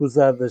palavras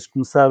cruzadas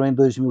começaram em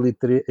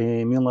 2003,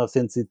 em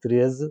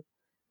 1913,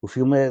 o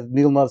filme é de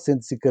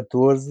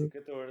 1914,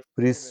 14,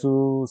 por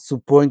isso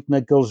suponho que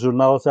naquele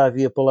jornal já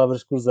havia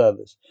palavras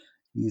cruzadas.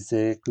 E isso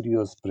é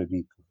curioso para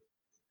mim.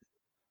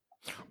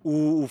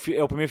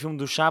 É o primeiro filme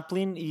do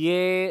Chaplin e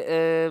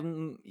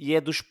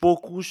é dos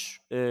poucos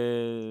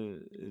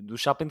do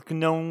Chaplin que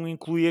não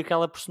inclui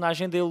aquela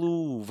personagem dele,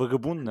 o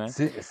vagabundo, não é?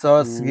 Sim, O... só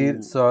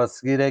a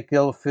seguir é que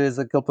ele fez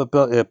aquele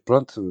papel.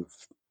 Pronto,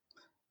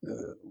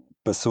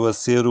 passou a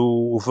ser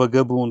o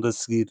vagabundo a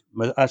seguir,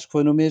 mas acho que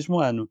foi no mesmo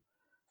ano.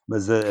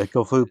 Mas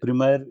aquele foi o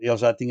primeiro, ele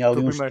já tinha Foi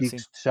ali o uns primeiro, sim.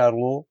 tiques de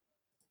Charlot.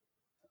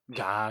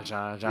 Já Ele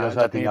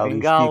já tem tinha a ali uns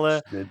tiques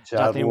bengala, de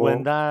já tem o Charlot.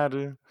 andar,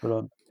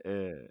 Pronto.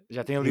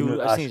 já tem E ali,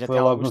 assim, acho que já foi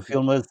tem logo alguns no tiques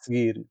filme a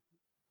seguir.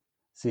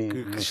 Sim,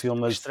 que no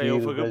filme a estreia o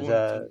seguir vagabundo,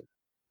 já.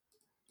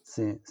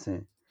 sim.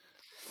 Sim.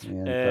 E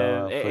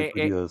então foi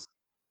curioso.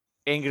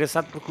 É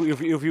engraçado porque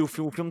eu vi o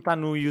filme está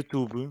no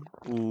YouTube,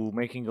 o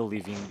Making a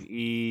Living,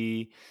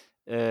 e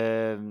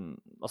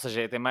ou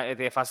seja, até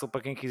é fácil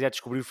para quem quiser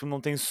descobrir. O filme não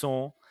tem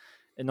som,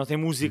 não tem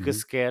música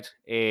sequer,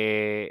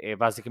 é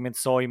basicamente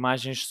só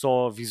imagens,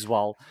 só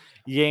visual.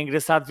 E é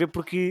engraçado ver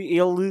porque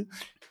ele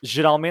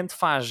geralmente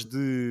faz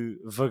de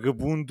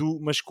vagabundo,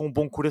 mas com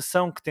bom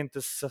coração, que tenta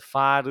se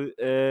safar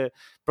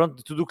pronto,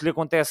 de tudo o que lhe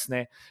acontece,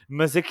 né?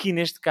 Mas aqui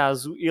neste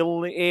caso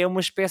ele é uma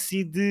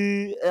espécie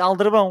de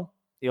aldrabão.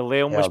 Ele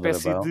é uma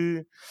espécie Aldrabão.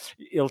 de...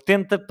 Ele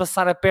tenta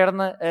passar a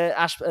perna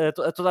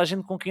a toda a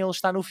gente com quem ele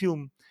está no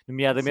filme.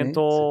 Nomeadamente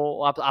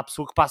à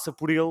pessoa que passa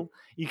por ele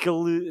e que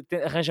ele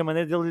arranja a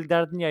maneira de ele lhe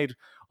dar dinheiro.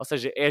 Ou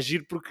seja, é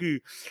giro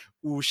porque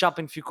o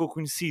Chaplin ficou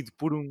conhecido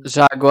por um...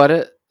 Já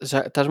agora,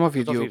 já estás-me a ouvir,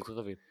 Estou a Diogo?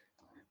 ouvir.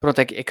 Pronto,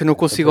 é que eu não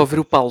consigo ouvir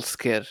o Paulo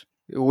sequer.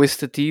 Eu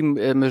ouço-te a ti,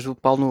 mas o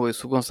Paulo não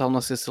ouço. O Gonçalo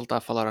não sei se ele está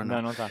a falar ou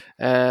não. Não está.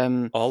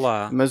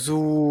 Olá. Mas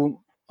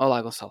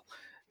Olá, Gonçalo.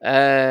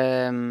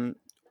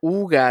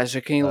 O gajo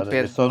a quem ele Eu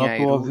pede só não estou a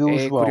dinheiro ouvir o é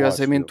João,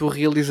 curiosamente o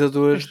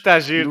realizador Está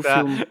giro, do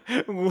tá? filme.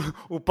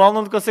 O Paulo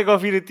não te consegue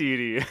ouvir a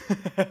ti.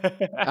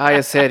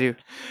 É sério?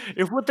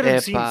 Eu vou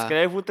traduzindo, Epá. se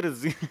calhar eu vou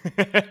traduzir.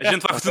 A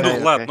gente vai fazendo o Ok,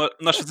 relato. ok.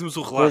 Nós fazemos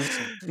o relato.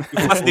 Pois,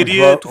 Eu faço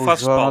diria, tu o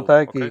fazes João não Paulo. está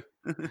aqui. Ok?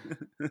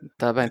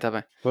 Está bem, está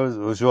bem. Pois,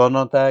 o João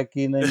não está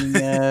aqui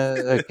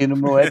aqui no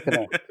meu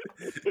ecrã.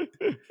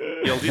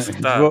 Ele disse que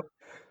está.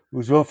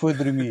 O João foi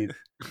dormir.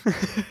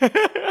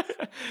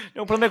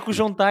 Não, para onde é que o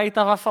João está e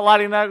estava a falar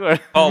ainda agora?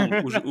 Paulo,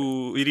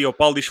 o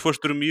Paulo diz que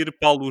foste dormir.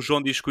 Paulo, o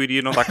João diz que o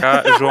Iria não está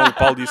cá. João, o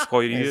Paulo disse que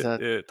o Iria.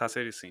 Exato. Está a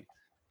ser assim.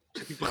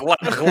 Isto é tipo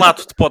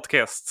relato de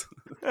podcast.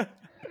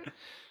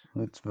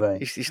 Muito bem.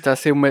 Isto está a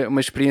ser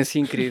uma experiência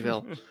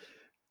incrível.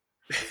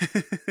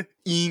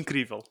 E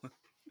incrível.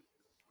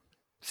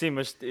 Sim,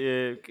 mas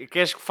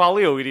queres que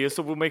fale eu? Iria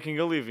sobre o Making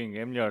a Living,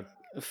 é melhor.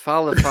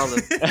 Fala.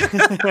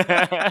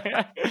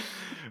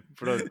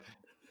 Pronto.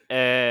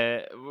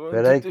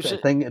 Espera aí,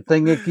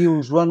 tenho aqui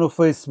o João no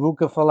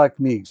Facebook a falar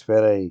comigo.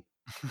 Espera aí.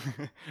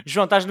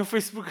 João, estás no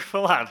Facebook a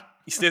falar?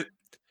 Isso é...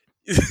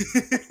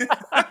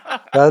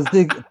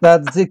 Está a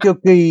dizer que eu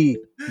caí.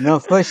 Não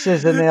fecha a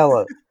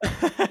janela.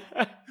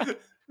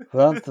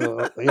 Pronto,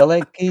 ele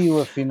é que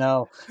caiu,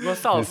 afinal.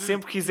 Gonçalo,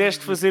 sempre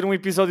quiseste fazer um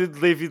episódio de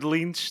David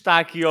Lynch, está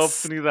aqui a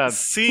oportunidade.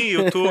 Sim,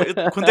 eu estou.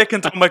 Quando é que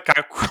entra um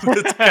macaco a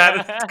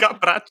tocar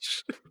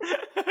pratos?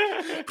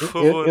 Por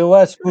favor. Eu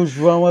acho que o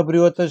João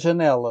abriu outra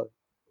janela.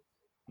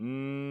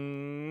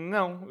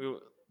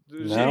 Não.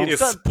 Não?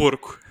 Esse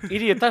porco.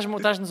 Iria,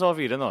 estás-nos a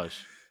ouvir, a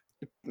nós?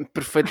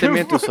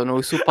 Perfeitamente, eu só não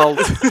ouço o Paulo.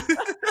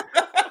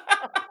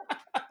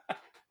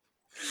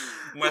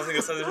 O mais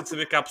engraçado é a gente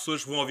saber que há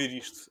pessoas que vão ouvir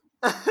isto.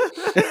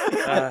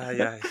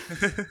 Ai.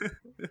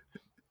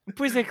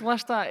 Pois é que lá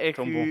está. É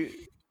Tão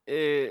que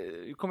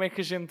como é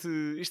que a gente...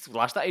 Isto,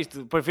 lá está,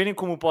 isto, para verem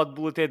como o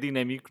Podbullet é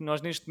dinâmico,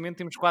 nós neste momento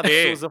temos 4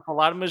 É. pessoas a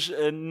falar, mas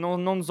não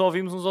nos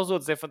ouvimos uns aos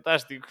outros, é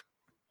fantástico.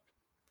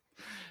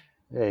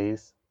 É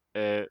isso.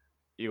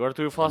 E agora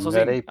estou eu a falar Melhor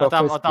sozinho. é ir para o Tá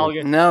Facebook.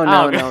 alguém. Não,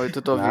 alguém. eu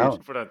estou a ouvir. Não,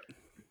 Pronto.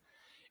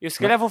 Eu se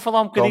calhar vou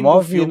falar um bocadinho estão-me a do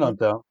ouvir, filme. não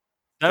estão?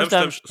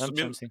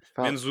 Estamos, sim.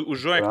 Fala, Menos o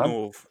João é que não Pronto.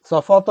 ouve.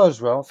 Só falta o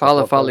João. só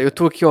falta o fala, eu João.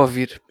 estou aqui a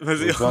ouvir. Mas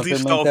O ele João diz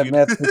tem que uma está a ouvir.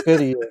 internet de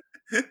porcaria.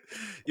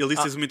 Ele disse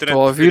que tens uma internet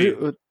Estou a de porcaria.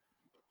 ouvir.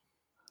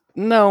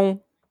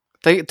 Não.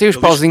 Tem os Ele diz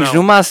que pauzinhos não.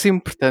 no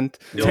máximo, portanto.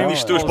 Ele Não, diz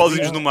que tem os é-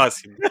 pauzinhos no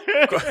máximo.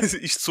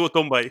 Isto soa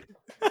tão bem.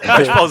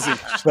 Mais pauzinhos.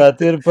 Para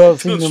ter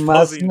pauzinho Todos no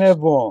máximo pauzinhos. é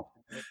bom.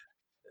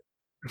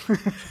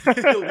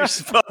 Ele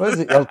diz que Pois,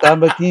 ele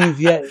está-me aqui a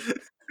enviar.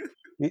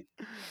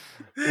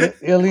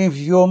 Ele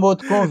enviou-me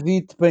outro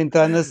convite para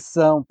entrar na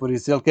sessão, por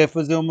isso ele quer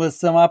fazer uma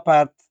sessão à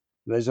parte.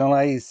 Vejam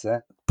lá isso,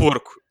 é?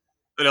 porco.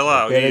 Olha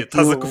lá, Eu quero Ia, aqui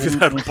estás a um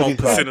convidar o Paulo para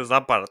privado. cenas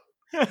à parte.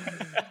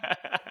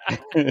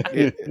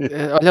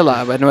 Olha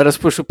lá, não era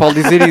suposto o Paulo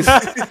dizer isso.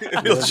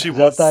 Ele Já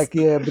chibou-se. está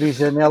aqui a abrir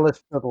janelas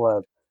para todo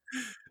lado.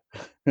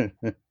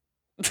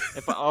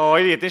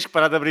 Olha, tens que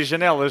parar de abrir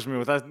janelas,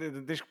 meu.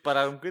 Tens que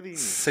parar um bocadinho.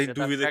 Sem Já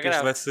está a dúvida ficar que este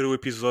grave. vai ser o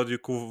episódio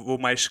que eu vou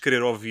mais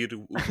querer ouvir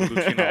o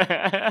produto final.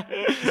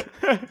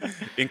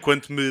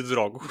 Enquanto me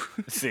drogo.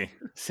 Sim.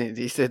 Sim,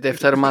 isto deve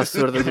estar uma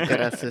surda do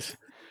caraças.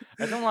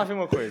 Então vamos lá ver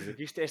uma coisa.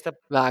 Que esta...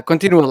 Vá,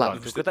 continua lá.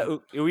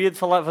 Pronto, eu ia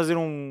fazer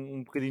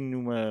um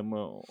bocadinho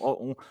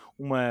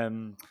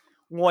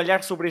um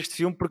olhar sobre este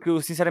filme, porque eu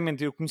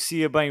sinceramente eu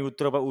conhecia bem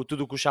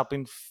tudo o que o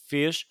Chaplin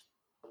fez,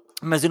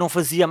 mas eu não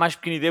fazia a mais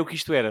pequena ideia o que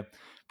isto era.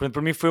 Portanto,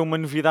 para mim foi uma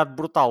novidade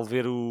brutal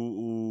ver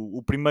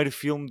o primeiro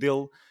filme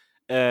dele,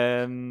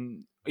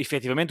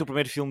 efetivamente o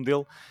primeiro filme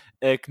dele,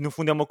 que no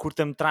fundo é uma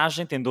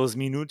curta-metragem, tem 12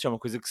 minutos, é uma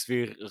coisa que se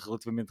vê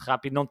relativamente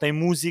rápido, não tem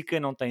música,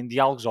 não tem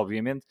diálogos,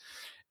 obviamente,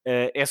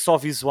 é só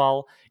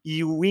visual.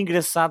 E o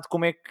engraçado,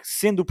 como é que,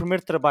 sendo o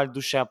primeiro trabalho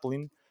do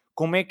Chaplin,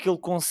 como é que ele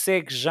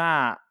consegue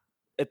já,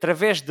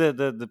 através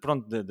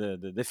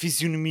da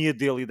fisionomia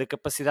dele e da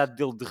capacidade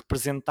dele de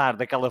representar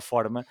daquela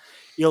forma,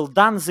 ele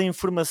dá-nos a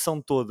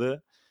informação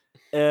toda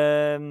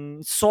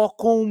só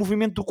com o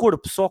movimento do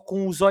corpo, só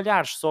com os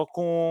olhares, só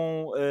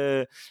com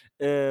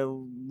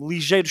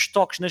ligeiros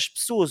toques nas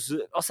pessoas.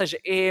 Ou seja,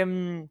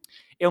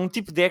 é um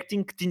tipo de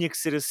acting que tinha que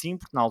ser assim,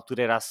 porque na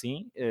altura era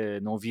assim,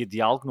 não havia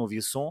diálogo, não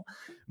havia som,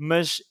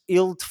 mas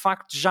ele de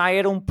facto já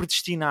era um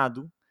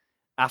predestinado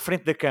à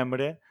frente da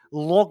câmara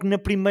logo na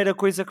primeira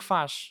coisa que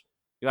faz.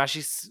 Eu acho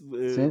isso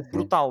Sim.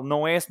 brutal.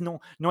 Não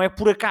é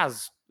por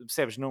acaso,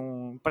 percebes?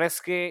 Não,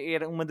 parece que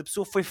era uma da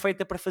pessoa foi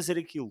feita para fazer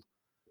aquilo.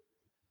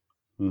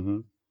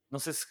 Uhum. Não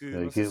sei se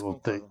Aquilo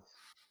concordam.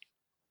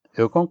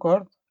 Eu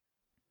concordo.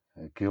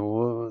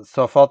 Aquilo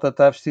só falta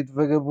estar vestido de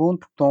vagabundo,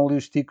 porque estão ali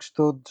os ticos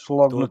todos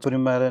logo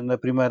na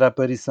primeira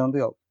aparição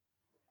dele.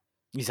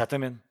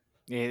 Exatamente.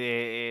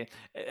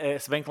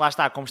 Se bem que lá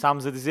está, como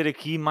estávamos a dizer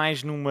aqui,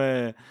 mais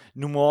numa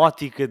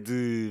ótica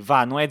de,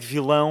 não é de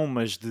vilão,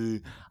 mas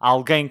de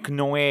alguém que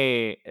não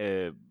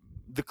é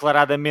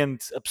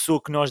declaradamente a pessoa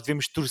que nós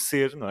devemos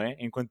torcer, não é?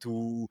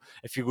 Enquanto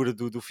a figura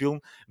do filme,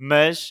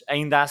 mas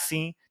ainda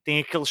assim tem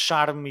aquele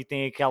charme e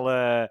tem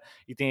aquela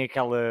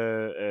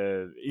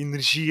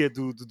energia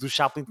do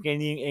Chaplin que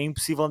é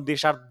impossível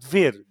deixar de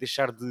ver,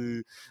 deixar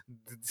de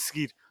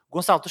seguir.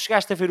 Gonçalo, tu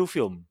chegaste a ver o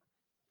filme?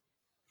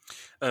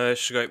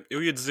 Cheguei.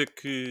 Eu ia dizer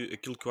que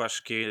aquilo que eu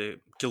acho que é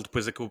que ele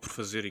depois acabou por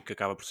fazer e que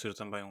acaba por ser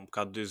também um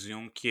bocado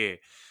de que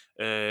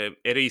é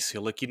era isso,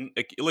 ele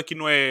aqui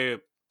não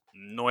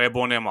é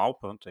bom nem mau,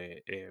 pronto,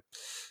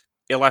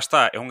 lá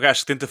está, é um gajo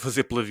que tenta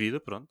fazer pela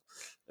vida, pronto.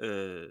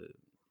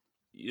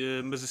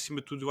 Mas acima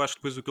de tudo eu acho que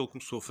depois o que ele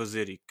começou a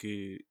fazer e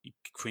que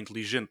foi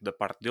inteligente da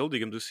parte dele,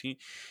 digamos assim,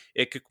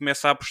 é que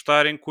começa a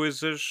apostar em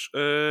coisas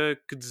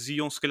que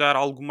diziam se calhar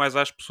algo mais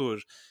às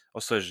pessoas. Ou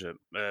seja,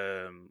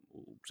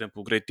 por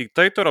exemplo, o Great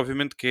Dictator,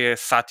 obviamente que é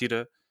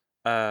sátira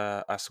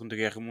à Segunda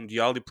Guerra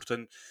Mundial e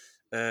portanto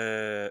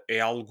é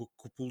algo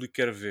que o público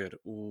quer ver.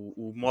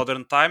 O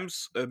Modern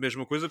Times, a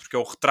mesma coisa, porque é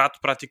o retrato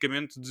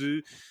praticamente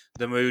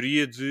da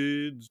maioria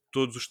de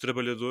todos os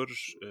trabalhadores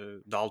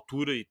da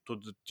altura e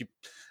todo tipo,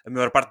 a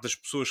maior parte das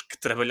pessoas que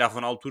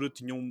trabalhavam na altura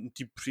tinham um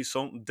tipo de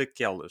profissão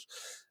daquelas.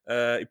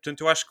 E portanto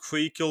eu acho que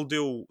foi aí que ele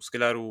deu, se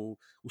calhar, o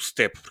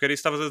step, porque era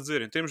isso que estavas a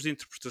dizer, em termos de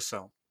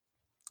interpretação,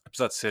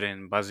 apesar de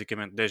serem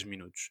basicamente 10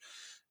 minutos.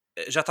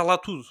 Já está lá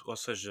tudo, ou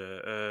seja,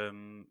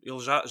 ele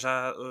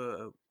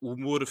o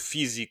humor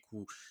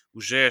físico,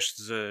 os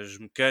gestos, as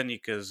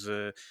mecânicas,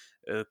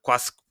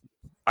 quase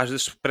às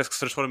vezes parece que se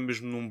transforma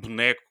mesmo num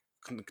boneco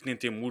que nem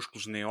tem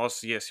músculos nem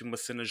ossos e é assim uma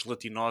cena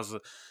gelatinosa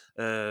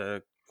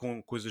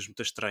com coisas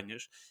muito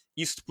estranhas.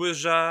 Isso depois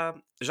já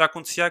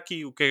acontecia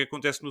aqui. O que é que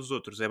acontece nos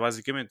outros? É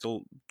basicamente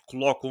ele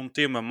coloca um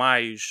tema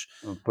mais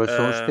Depois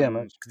são os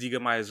temas. que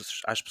diga mais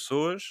às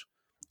pessoas.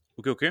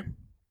 O quê?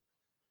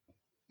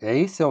 É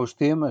isso, é os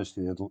temas.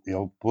 Ele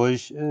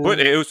depois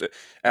Pois,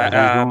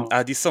 arranjam. a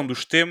adição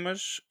dos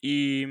temas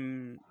e.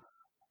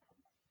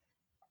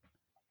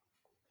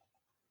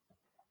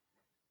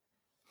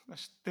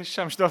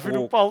 Deixámos de ouvir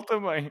o Paulo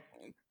também.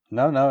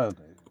 Não, não.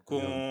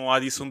 com a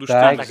adição dos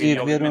Está temas aqui e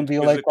a ver um obviamente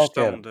depois delay a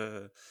questão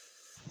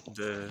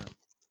qualquer.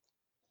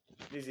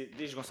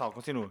 Diz Gonçalo,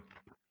 continua.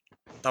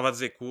 Estava a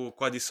dizer que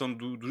com a adição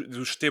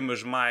dos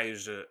temas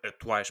mais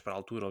atuais para a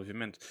altura,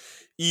 obviamente,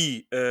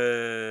 e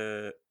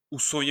o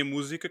som e a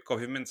música, que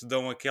obviamente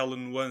dão aquela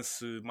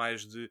nuance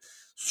mais de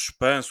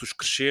suspense, os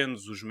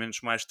crescendos, os momentos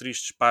mais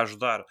tristes para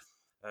ajudar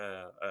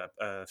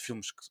a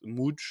filmes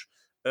mudos,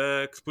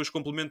 que depois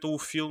complementam o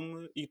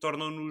filme e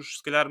tornam-nos,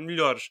 se calhar,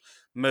 melhores.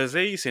 Mas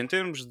é isso, em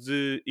termos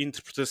de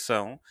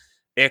interpretação,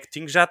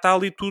 acting, já está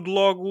ali tudo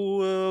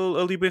logo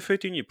ali bem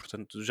feitinho e,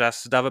 portanto, já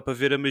se dava para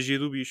ver a magia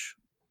do bicho.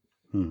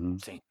 Uhum.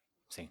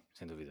 Sim,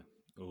 sem dúvida.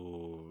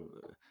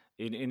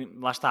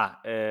 Lá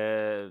está.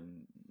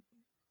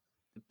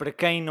 Para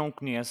quem não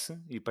conhece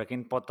e para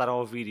quem pode estar a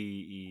ouvir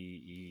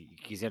e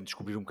quiser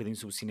descobrir um bocadinho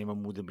sobre o cinema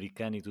mudo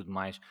americano e tudo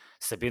mais,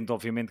 sabendo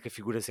obviamente que a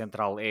figura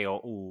central é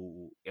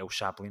o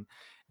Chaplin,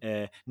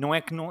 não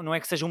é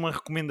que seja uma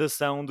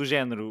recomendação do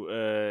género,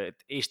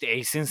 este é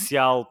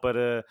essencial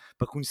para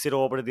conhecer a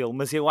obra dele,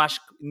 mas eu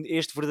acho que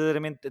este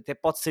verdadeiramente até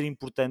pode ser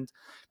importante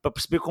para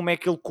perceber como é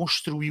que ele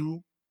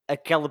construiu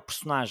aquela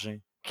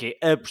personagem, que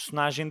é a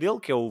personagem dele,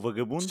 que é o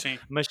vagabundo, Sim.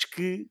 mas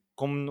que,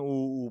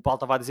 como o Paulo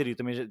estava a dizer e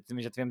também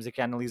já tivemos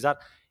aqui a analisar,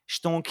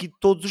 estão aqui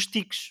todos os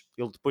tiques.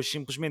 Ele depois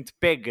simplesmente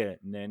pega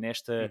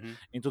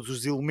em todos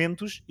os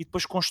elementos e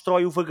depois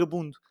constrói o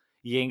vagabundo.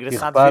 E é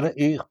engraçado ver...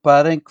 E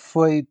reparem que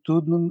foi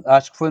tudo,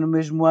 acho que foi no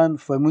mesmo ano,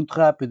 foi muito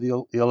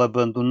rápido. Ele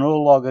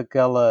abandonou logo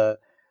aquela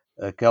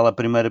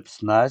primeira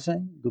personagem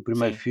do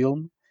primeiro Sim.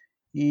 filme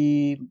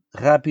e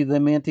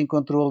rapidamente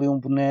encontrou ali um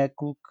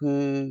boneco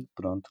que,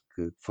 pronto,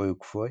 que foi o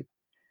que foi.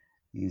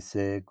 Isso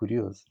é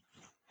curioso.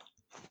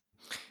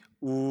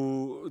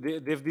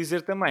 Devo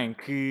dizer também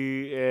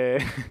que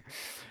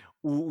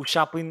o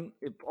Chaplin,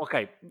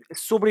 ok,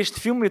 sobre este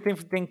filme eu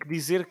tenho que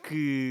dizer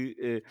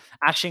que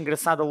acho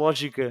engraçada a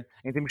lógica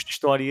em termos de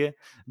história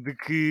de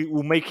que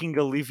o Making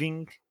a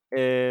Living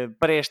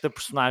para esta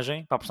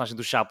personagem, para a personagem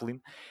do Chaplin,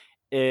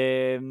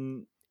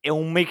 é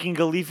um making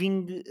a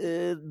living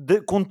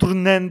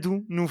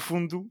contornando, no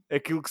fundo,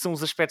 aquilo que são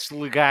os aspectos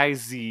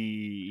legais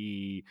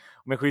e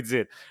como é que eu ia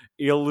dizer?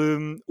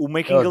 O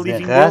making a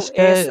living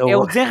dele é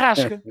o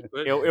desenrasca.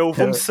 É o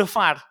vou-me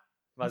safar,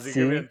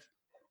 basicamente. Sim,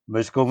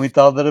 mas com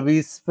muita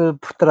aldrabice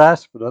por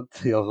trás, pronto.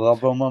 Ele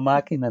rouba uma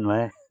máquina, não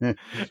é?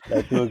 Já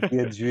estou aqui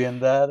a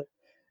desvendar.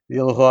 Ele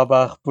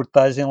rouba a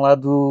reportagem lá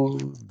do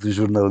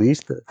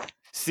jornalista.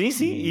 Sim,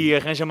 e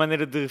arranja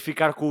maneira de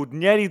ficar com o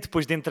dinheiro e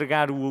depois de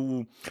entregar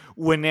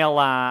o anel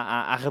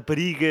à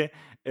rapariga.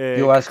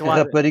 Eu acho que a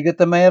rapariga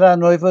também era a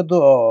noiva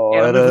do...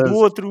 Era a noiva do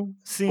outro,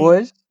 sim.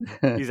 Pois.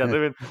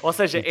 Exatamente. Ou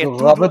seja, é Então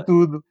tudo... rouba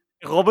tudo.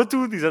 Rouba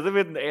tudo,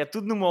 exatamente. É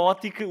tudo numa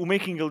ótica. O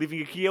Making a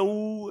Living aqui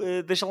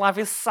é deixa lá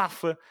ver se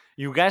safa.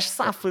 E o gajo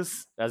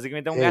safa-se.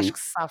 Basicamente é um gajo que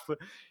se safa.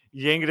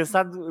 E é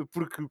engraçado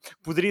porque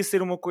poderia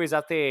ser uma coisa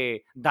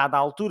até, dada a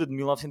altura de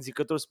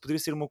 1914, poderia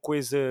ser uma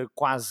coisa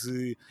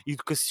quase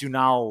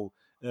educacional,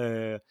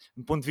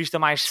 um ponto de vista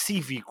mais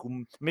cívico,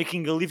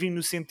 making a living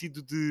no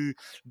sentido de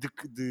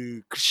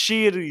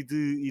crescer e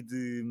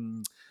de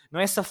não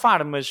é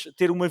safar, mas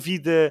ter uma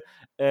vida,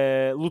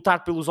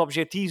 lutar pelos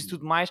objetivos e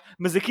tudo mais.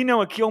 Mas aqui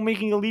não, aqui é o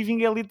making a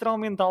living, é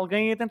literalmente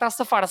alguém a tentar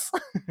safar-se.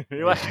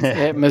 Eu acho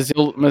que mas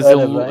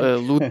ele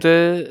luta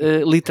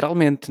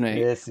literalmente, não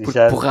é? É assim, Porque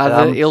já há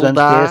porrada muitos ele anos que é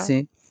dá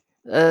assim.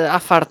 à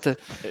farta.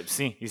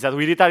 Sim, exato.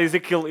 O Iri está a dizer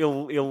que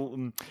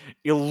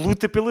ele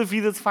luta pela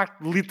vida, de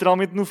facto,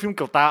 literalmente no filme,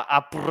 que ele está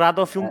à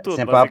porrada ao filme todo,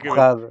 Sempre à basicamente.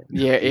 porrada.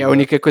 E é a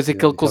única coisa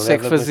que ele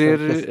consegue leva fazer.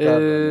 bastante cascada,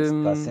 mas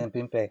está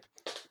sempre em pé.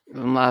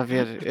 Vamos lá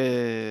ver.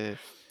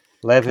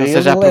 Leva não ele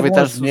seja e levam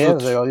aproveitar-se as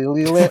dos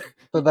outros. mulheres.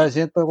 Toda a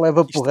gente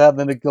leva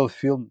porrada naquele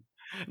filme.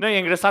 Não, é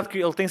engraçado que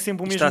ele tem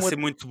sempre o Isto mesmo... está a ser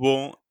muito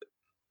bom.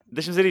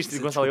 Deixa-me dizer isto,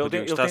 Gonçalo. Desculpa,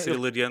 Diogo, está a ser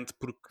hilariante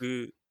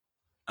porque...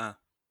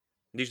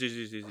 Diz.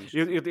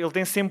 Ele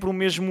tem sempre o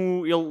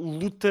mesmo... Ele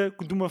luta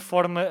de uma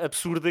forma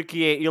absurda,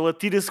 que é... Ele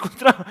atira-se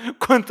contra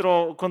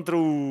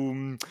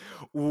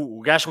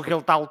o gajo com quem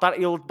ele está a lutar.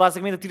 Ele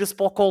basicamente atira-se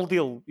para o colo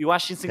dele. Eu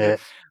acho isso incrível.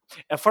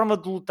 A forma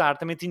de lutar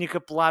também tinha que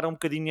apelar a um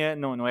bocadinho...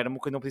 Não era não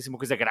podia ser uma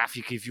coisa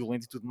gráfica e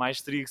violenta e tudo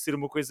mais. Teria que ser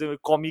uma coisa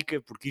cómica,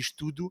 porque isto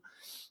tudo...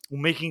 O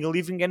Making a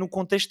Living é no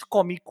contexto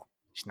cómico.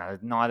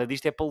 Nada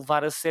disto é para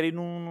levar a sério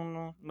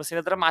numa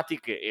cena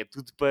dramática. É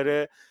tudo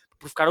para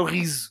provocar o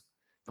riso.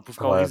 Para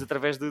provocar o riso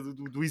através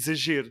do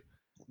exagero.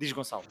 Diz,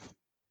 Gonçalo.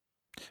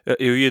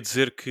 Eu ia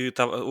dizer que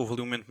houve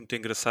ali um momento muito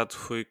engraçado,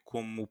 foi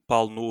como o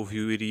Paulo não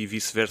ouviu o Iri e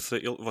vice-versa.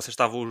 Vocês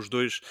estavam os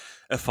dois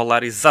a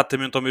falar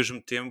exatamente ao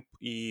mesmo tempo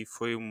e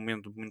foi um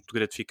momento muito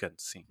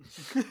gratificante, sim.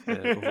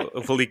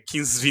 Houve ali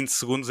 15, 20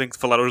 segundos em que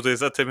falaram os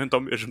dois exatamente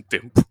ao mesmo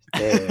tempo.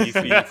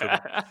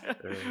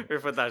 Foi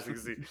fantástico,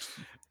 sim.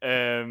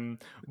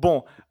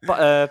 Bom,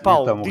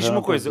 Paulo, então, diz-me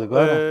uma coisa.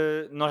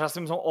 Nós já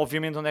sabemos,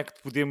 obviamente, onde é que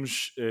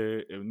podemos,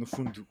 no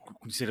fundo,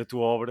 conhecer a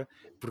tua obra,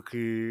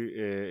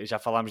 porque já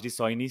falámos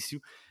disso ao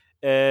início.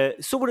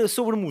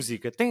 Sobre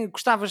música,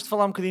 gostavas de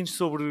falar um bocadinho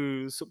sobre...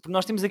 Porque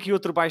nós temos aqui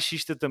outro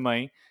baixista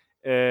também,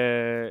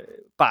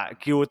 Pá,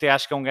 que eu até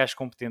acho que é um gajo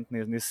competente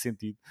nesse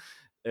sentido.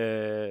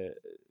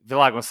 Vê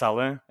lá,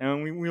 Gonçalo, hein? É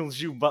um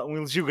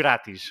elogio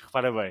grátis,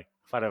 repara bem.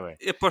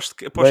 Aposto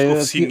que Bem, houve aqui,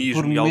 por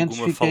cinismo e momentos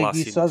alguma fiquei aqui falácia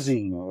nisso.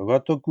 sozinho. Agora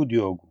estou com o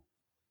Diogo.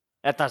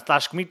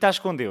 Estás comigo, estás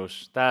com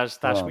Deus. Estás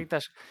Pronto. comigo,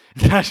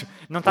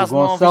 não O estás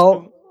mal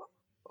visto.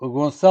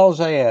 Gonçalo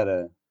já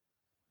era.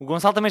 O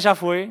Gonçalo também já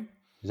foi.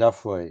 Já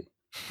foi.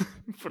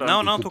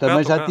 Pronto. Não, Tu estou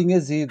também cá. já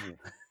tinhas ido.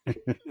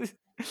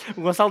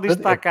 O Gonçalo diz que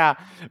está cá.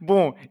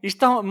 Bom,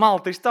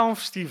 malta, isto está um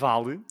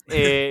festival.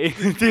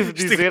 Devo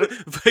dizer.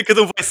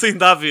 Cada um vai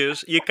saindo à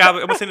vez e acaba.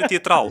 É uma cena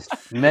teatral.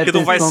 Cada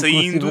um vai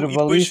saindo e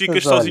depois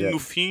ficas sozinho no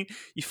fim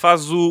e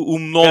faz o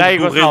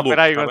monólogo do Rei Lobo.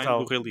 Peraí, Tá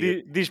Gonçalo. bem? Do Rei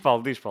Lear. Diz,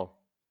 Paulo.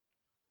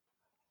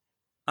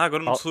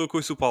 Agora não sou eu que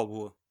ouço o Paulo,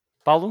 boa.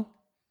 Paulo?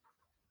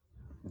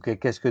 O que é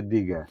que queres que eu te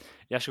diga?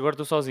 E acho que agora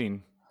estou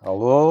sozinho.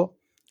 Alô?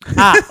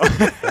 Ah!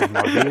 Estás-me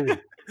a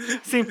ouvir?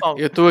 Sim, Paulo.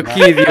 Eu estou aqui,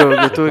 Diogo.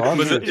 Eu estou aqui.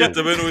 Mas eu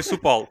também não ouço o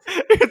Paulo.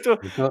 Estou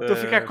a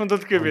ficar com dor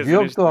de cabeça. O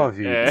Diogo estou a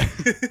ouvir.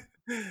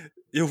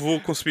 Eu vou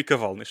consumir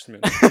cavalo neste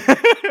momento.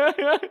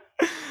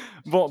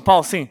 Bom,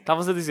 Paulo, sim,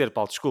 estavas a dizer,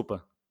 Paulo,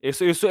 desculpa. Eu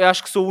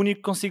acho que sou o único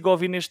que consigo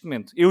ouvir neste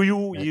momento. Eu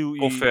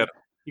Confere.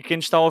 E quem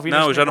nos está a ouvir Não,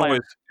 neste eu já não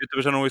momento. ouço. Eu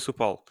também já não ouço o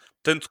Paulo.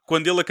 Portanto,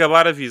 quando ele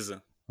acabar,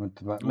 avisa.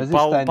 Muito bem. Mas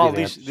Paulo- isto está em Paulo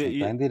direto. diz- Isto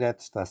está em direto.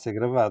 Está a ser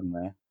gravado,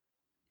 não é?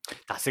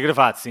 Está a ser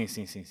gravado, sim.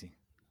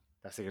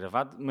 Está a ser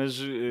gravado, mas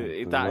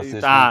Vocês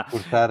está. vão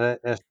cortar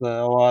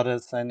esta hora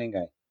sem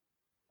ninguém.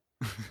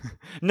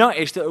 Não,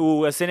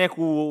 a cena é que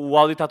o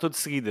áudio está todo de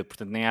seguida,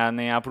 portanto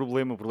nem há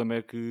problema. O problema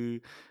é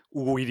que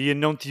o Iria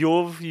não te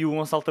ouve e o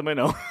Gonçalo também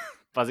não.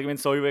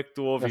 Basicamente só eu é que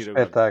estou a É um ouvir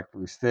agora.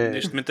 espetáculo. Isto é,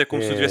 Neste momento é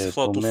como se eu tivesse a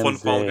falar ao pelo telefone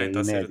menos com alguém. é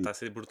Está inédito. a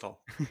ser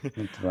brutal.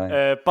 Muito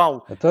bem.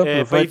 Paulo, Então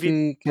para aproveita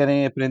e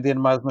querem aprender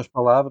mais umas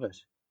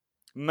palavras?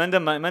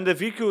 manda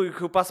vir que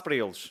eu passo para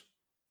eles.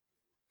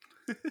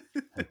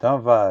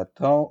 Então vá.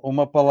 Então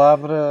uma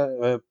palavra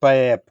para a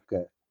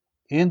época.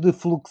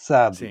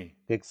 Endefluxado. Sim.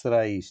 O que é que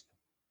será isto?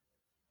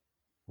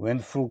 O Ok,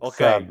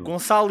 endefluxado.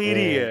 Gonçalo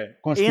Iria,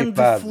 constipado.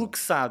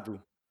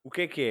 endefluxado. O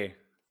que é?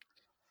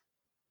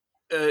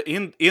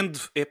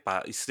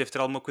 Epá, isso deve ter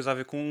alguma coisa a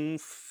ver com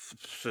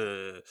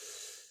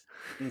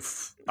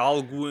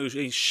algo em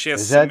Eu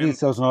excesso. já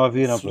disse, eles não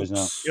ouviram, pois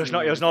não.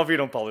 Eles não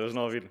ouviram, Paulo, eles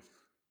não ouviram.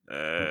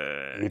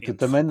 E tu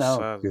também não.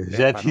 Endefluxado. Porque eu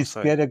já Epá, não disse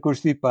sei. que era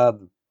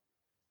constipado.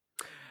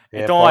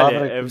 É Então, a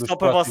palavra olha, dos só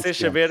para próximos vocês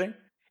tempos. saberem,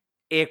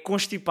 é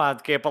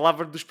constipado, que é a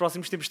palavra dos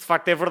próximos tempos, de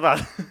facto é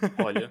verdade.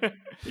 Olha,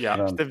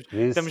 yeah. Pronto, Estamos por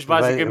isso estamos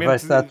vai basicamente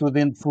estar tudo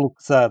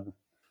endefluxado.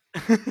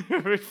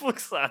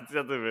 fluxados,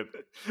 exatamente.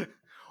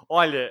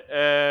 Olha,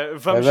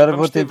 Agora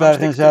vou tentar vamos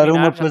ter que arranjar terminar,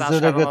 uma já está para a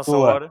chegar a nossa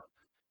Zaragatoa. hora.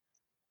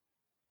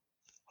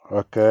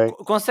 Ok.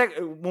 Consegue...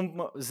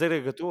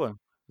 Zaragatoa?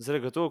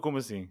 Zaragatoa, como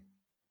assim?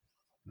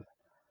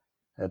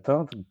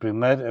 Então,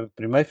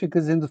 primeiro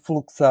ficas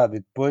endefluxado e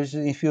depois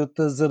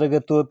enfia-te a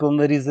Zaragatoa pelo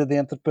nariz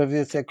adentro para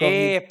ver se é Covid.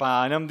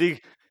 Epá, não me digas...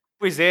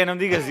 Pois é, não me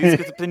digas isso,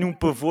 que eu tenho um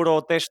pavor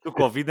ao teste do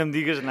Covid, não me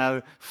digas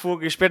nada.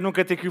 Fogo, eu espero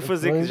nunca ter que o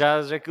fazer, que Pois.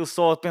 já aquilo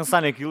só a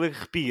pensar naquilo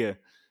arrepia.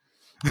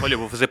 Olha,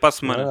 vou fazer para a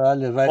semana.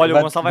 Olha, Olha,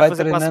 o Gonçalo vai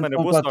fazer para a treinando semana.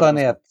 com Boa sorte,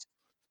 cotonete.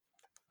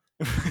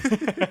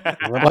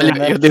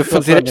 Olha, eu devo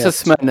fazer esta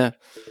semana.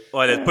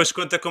 Olha, depois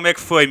conta como é que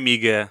foi,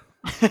 amiga.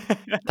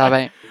 Está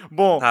bem.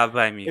 Bom, Está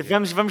bem, amiga.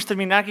 vamos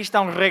terminar, que isto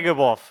está um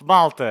regabof.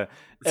 Malta,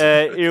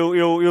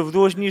 eu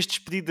dou as minhas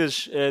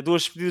despedidas,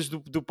 duas despedidas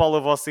do Paulo a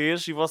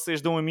vocês, e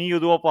vocês dão a mim e eu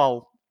dou ao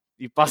Paulo.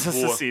 E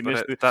passa-se Boa, assim.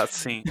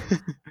 sim.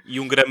 E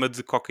 1 grama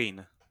de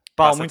cocaína.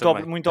 Paulo, Passa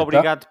também. muito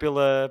obrigado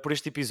por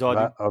este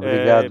episódio.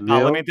 Obrigado,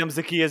 eu. Lamentamos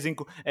aqui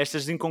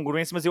estas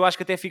incongruências, mas eu acho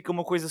que até fica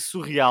uma coisa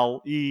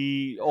surreal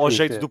e ao Fica.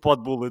 jeito do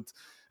Pod Bullet,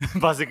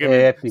 basicamente.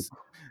 É épico.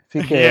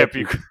 Fica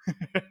épico.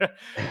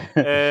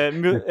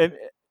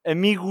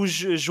 Amigos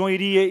João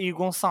Iria e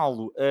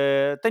Gonçalo,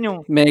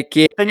 tenham Como é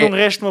que é? um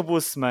resto de uma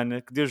boa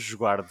semana, que Deus vos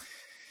guarde.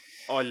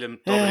 Olha,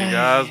 muito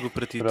obrigado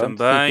para ti Pronto,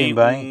 também. fiquem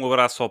bem. Um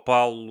abraço ao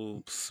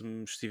Paulo, se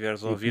me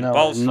estiveres a ouvir. Não,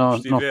 Paulo, se não- me não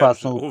estiveres,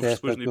 façam o ouves teste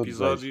depois a no todos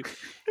episódio.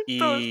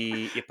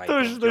 E epá,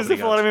 Estão os pronto, dois a obrigado.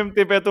 falar ao mesmo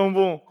tempo, é tão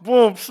bom.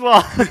 Bom,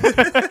 pessoal,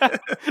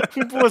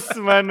 boa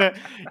semana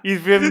e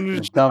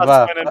vemo-nos Então para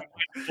vá. a semana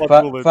no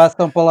Pod Bullet.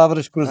 Façam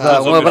palavras cruzadas.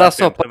 ao Um mesmo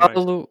abraço ao tempo também.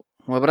 Paulo.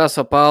 Um abraço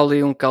ao Paulo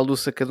e um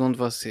calduço a cada um de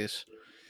vocês.